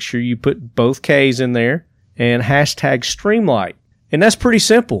 Make sure you put both K's in there, and hashtag Streamlight. And that's pretty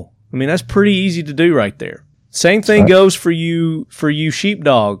simple. I mean, that's pretty easy to do right there. Same thing goes for you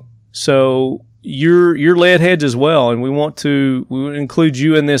sheepdog. So you're lead heads as well, and we want to include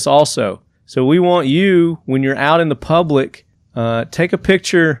you in this also. So we want you, when you're out in the public, take a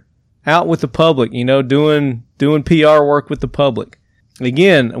picture out with the public, doing PR work with the public.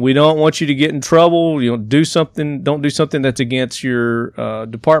 Again, we don't want you to get in trouble. Don't do something that's against your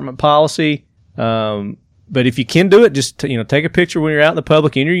department policy. But if you can do it, just take a picture when you're out in the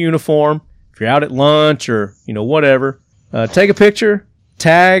public in your uniform. If you're out at lunch or whatever, take a picture,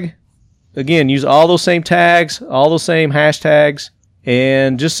 tag. Again, use all those same tags, all those same hashtags,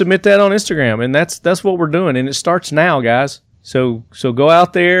 and just submit that on Instagram. And that's what we're doing. And it starts now, guys. So go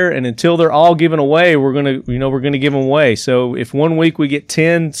out there, and until they're all given away, we're gonna give them away. So if one week we get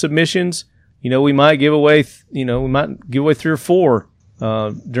 10 submissions, we might give away 3 or 4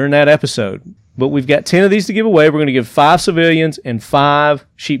 during that episode. But we've got 10 of these to give away. We're going to give 5 civilians and 5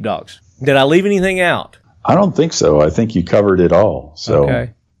 sheepdogs. Did I leave anything out? I don't think so. I think you covered it all. So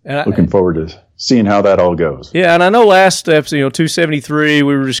okay. Looking forward to seeing how that all goes. Yeah, and I know last episode, 273,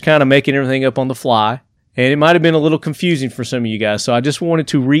 we were just kind of making everything up on the fly. And it might have been a little confusing for some of you guys. So I just wanted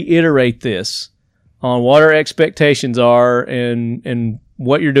to reiterate this on what our expectations are and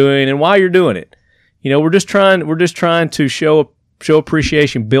what you're doing and why you're doing it. We're just trying to show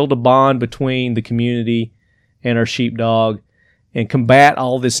appreciation, build a bond between the community and our sheepdog, and combat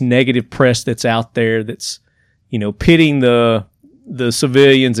all this negative press that's out there that's, pitting the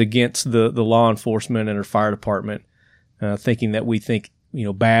civilians against the law enforcement and our fire department, thinking that we think,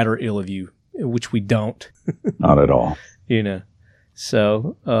 bad or ill of you, which we don't. Not at all.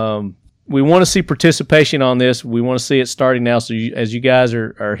 So we want to see participation on this. We want to see it starting now. So as you guys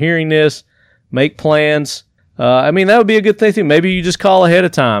are hearing this, make plans. That would be a good thing too. Maybe you just call ahead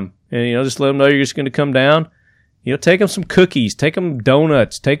of time and, just let them know you're just going to come down. Take them some cookies, take them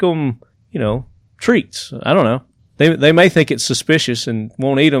donuts, take them, treats. I don't know. They may think it's suspicious and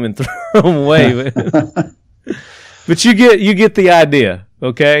won't eat them and throw them away. But you get the idea,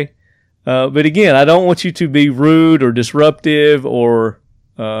 okay? But again, I don't want you to be rude or disruptive or,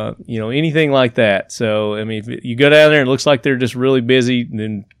 anything like that. So, if you go down there and it looks like they're just really busy,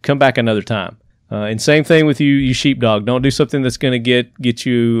 then come back another time. And same thing with you sheepdog. Don't do something that's going to get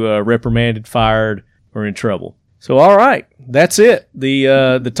you reprimanded, fired, or in trouble. So, all right, that's it.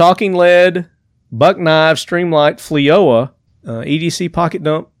 The Talking Lead, Buck Knives, Streamlight, Fleoa, EDC Pocket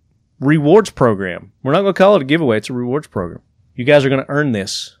Dump rewards program. We're not going to call it a giveaway. It's a rewards program. You guys are going to earn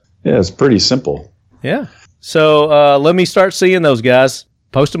this. Yeah, it's pretty simple. Yeah. So let me start seeing those guys.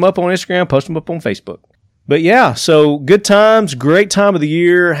 Post them up on Instagram, post them up on Facebook. But yeah, so good times, great time of the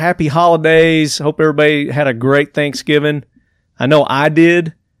year, happy holidays. Hope everybody had a great Thanksgiving. I know I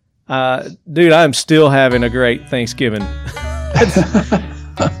did. Dude, I'm still having a great Thanksgiving.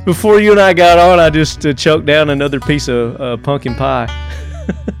 Before you and I got on, I just choked down another piece of pumpkin pie.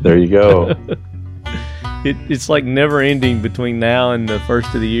 There you go. It's like never ending between now and the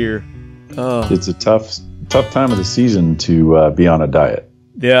first of the year. It's a tough time of the season to be on a diet.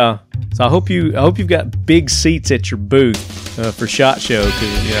 Yeah. So I hope you've got big seats at your booth for SHOT Show,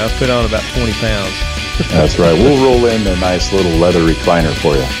 because I've put on about 20 pounds. That's right. We'll roll in a nice little leather recliner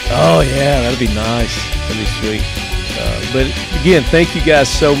for you. Oh yeah, that'd be nice. That'd be sweet. But again, thank you guys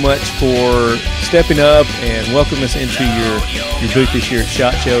so much for stepping up and welcoming us into your booth this year at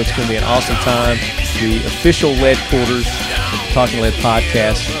SHOT Show. It's going to be an awesome time. The official Leadquarters, the Talking Lead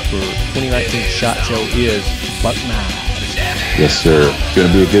podcast for 2019 SHOT Show is Buck Knives. Yes, sir. It's going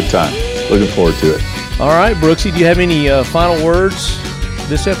to be a good time. Looking forward to it. All right, Brooksy, do you have any final words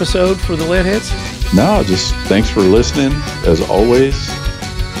this episode for the Leadheads? No, just thanks for listening, as always.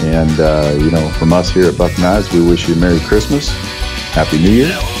 And, from us here at Buck Knives, we wish you a Merry Christmas, Happy New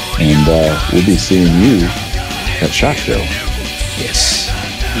Year, and we'll be seeing you at SHOT Show. Yes.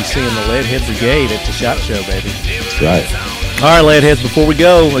 We'll be seeing the Leadhead Brigade at the SHOT Show, baby. That's right. All right, Leadheads, before we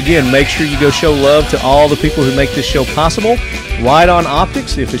go, again, make sure you go show love to all the people who make this show possible. Ride On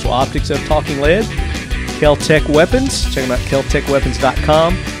Optics, the official optics of Talking Lead. Kel-Tec Weapons, check them out,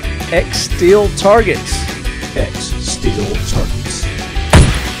 keltecweapons.com. X-Steel Targets. X-Steel Targets.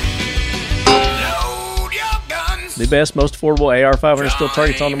 The best, most affordable AR-500 steel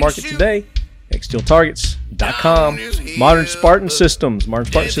targets on the market today. xsteeltargets.com. Modern Spartan Systems,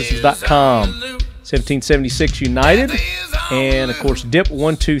 modernspartansystems.com. 1776 United. And, of course,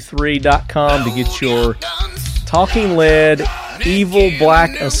 dip123.com to get your Talking Lead Evil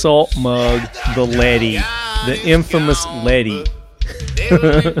Black Assault mug, the Leady, the infamous Leady.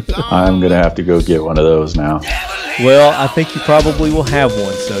 I'm going to have to go get one of those now. Well, I think you probably will have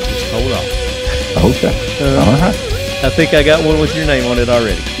one, so just hold on. Okay. All right. I think I got one with your name on it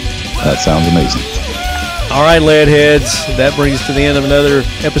already. That sounds amazing. All right, Leadheads, that brings us to the end of another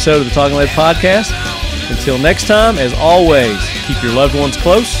episode of the Talking Lead podcast. Until next time, as always, keep your loved ones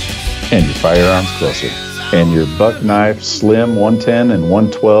close. And your firearms closer. And your buck knife slim 110 and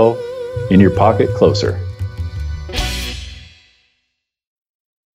 112 in your pocket closer.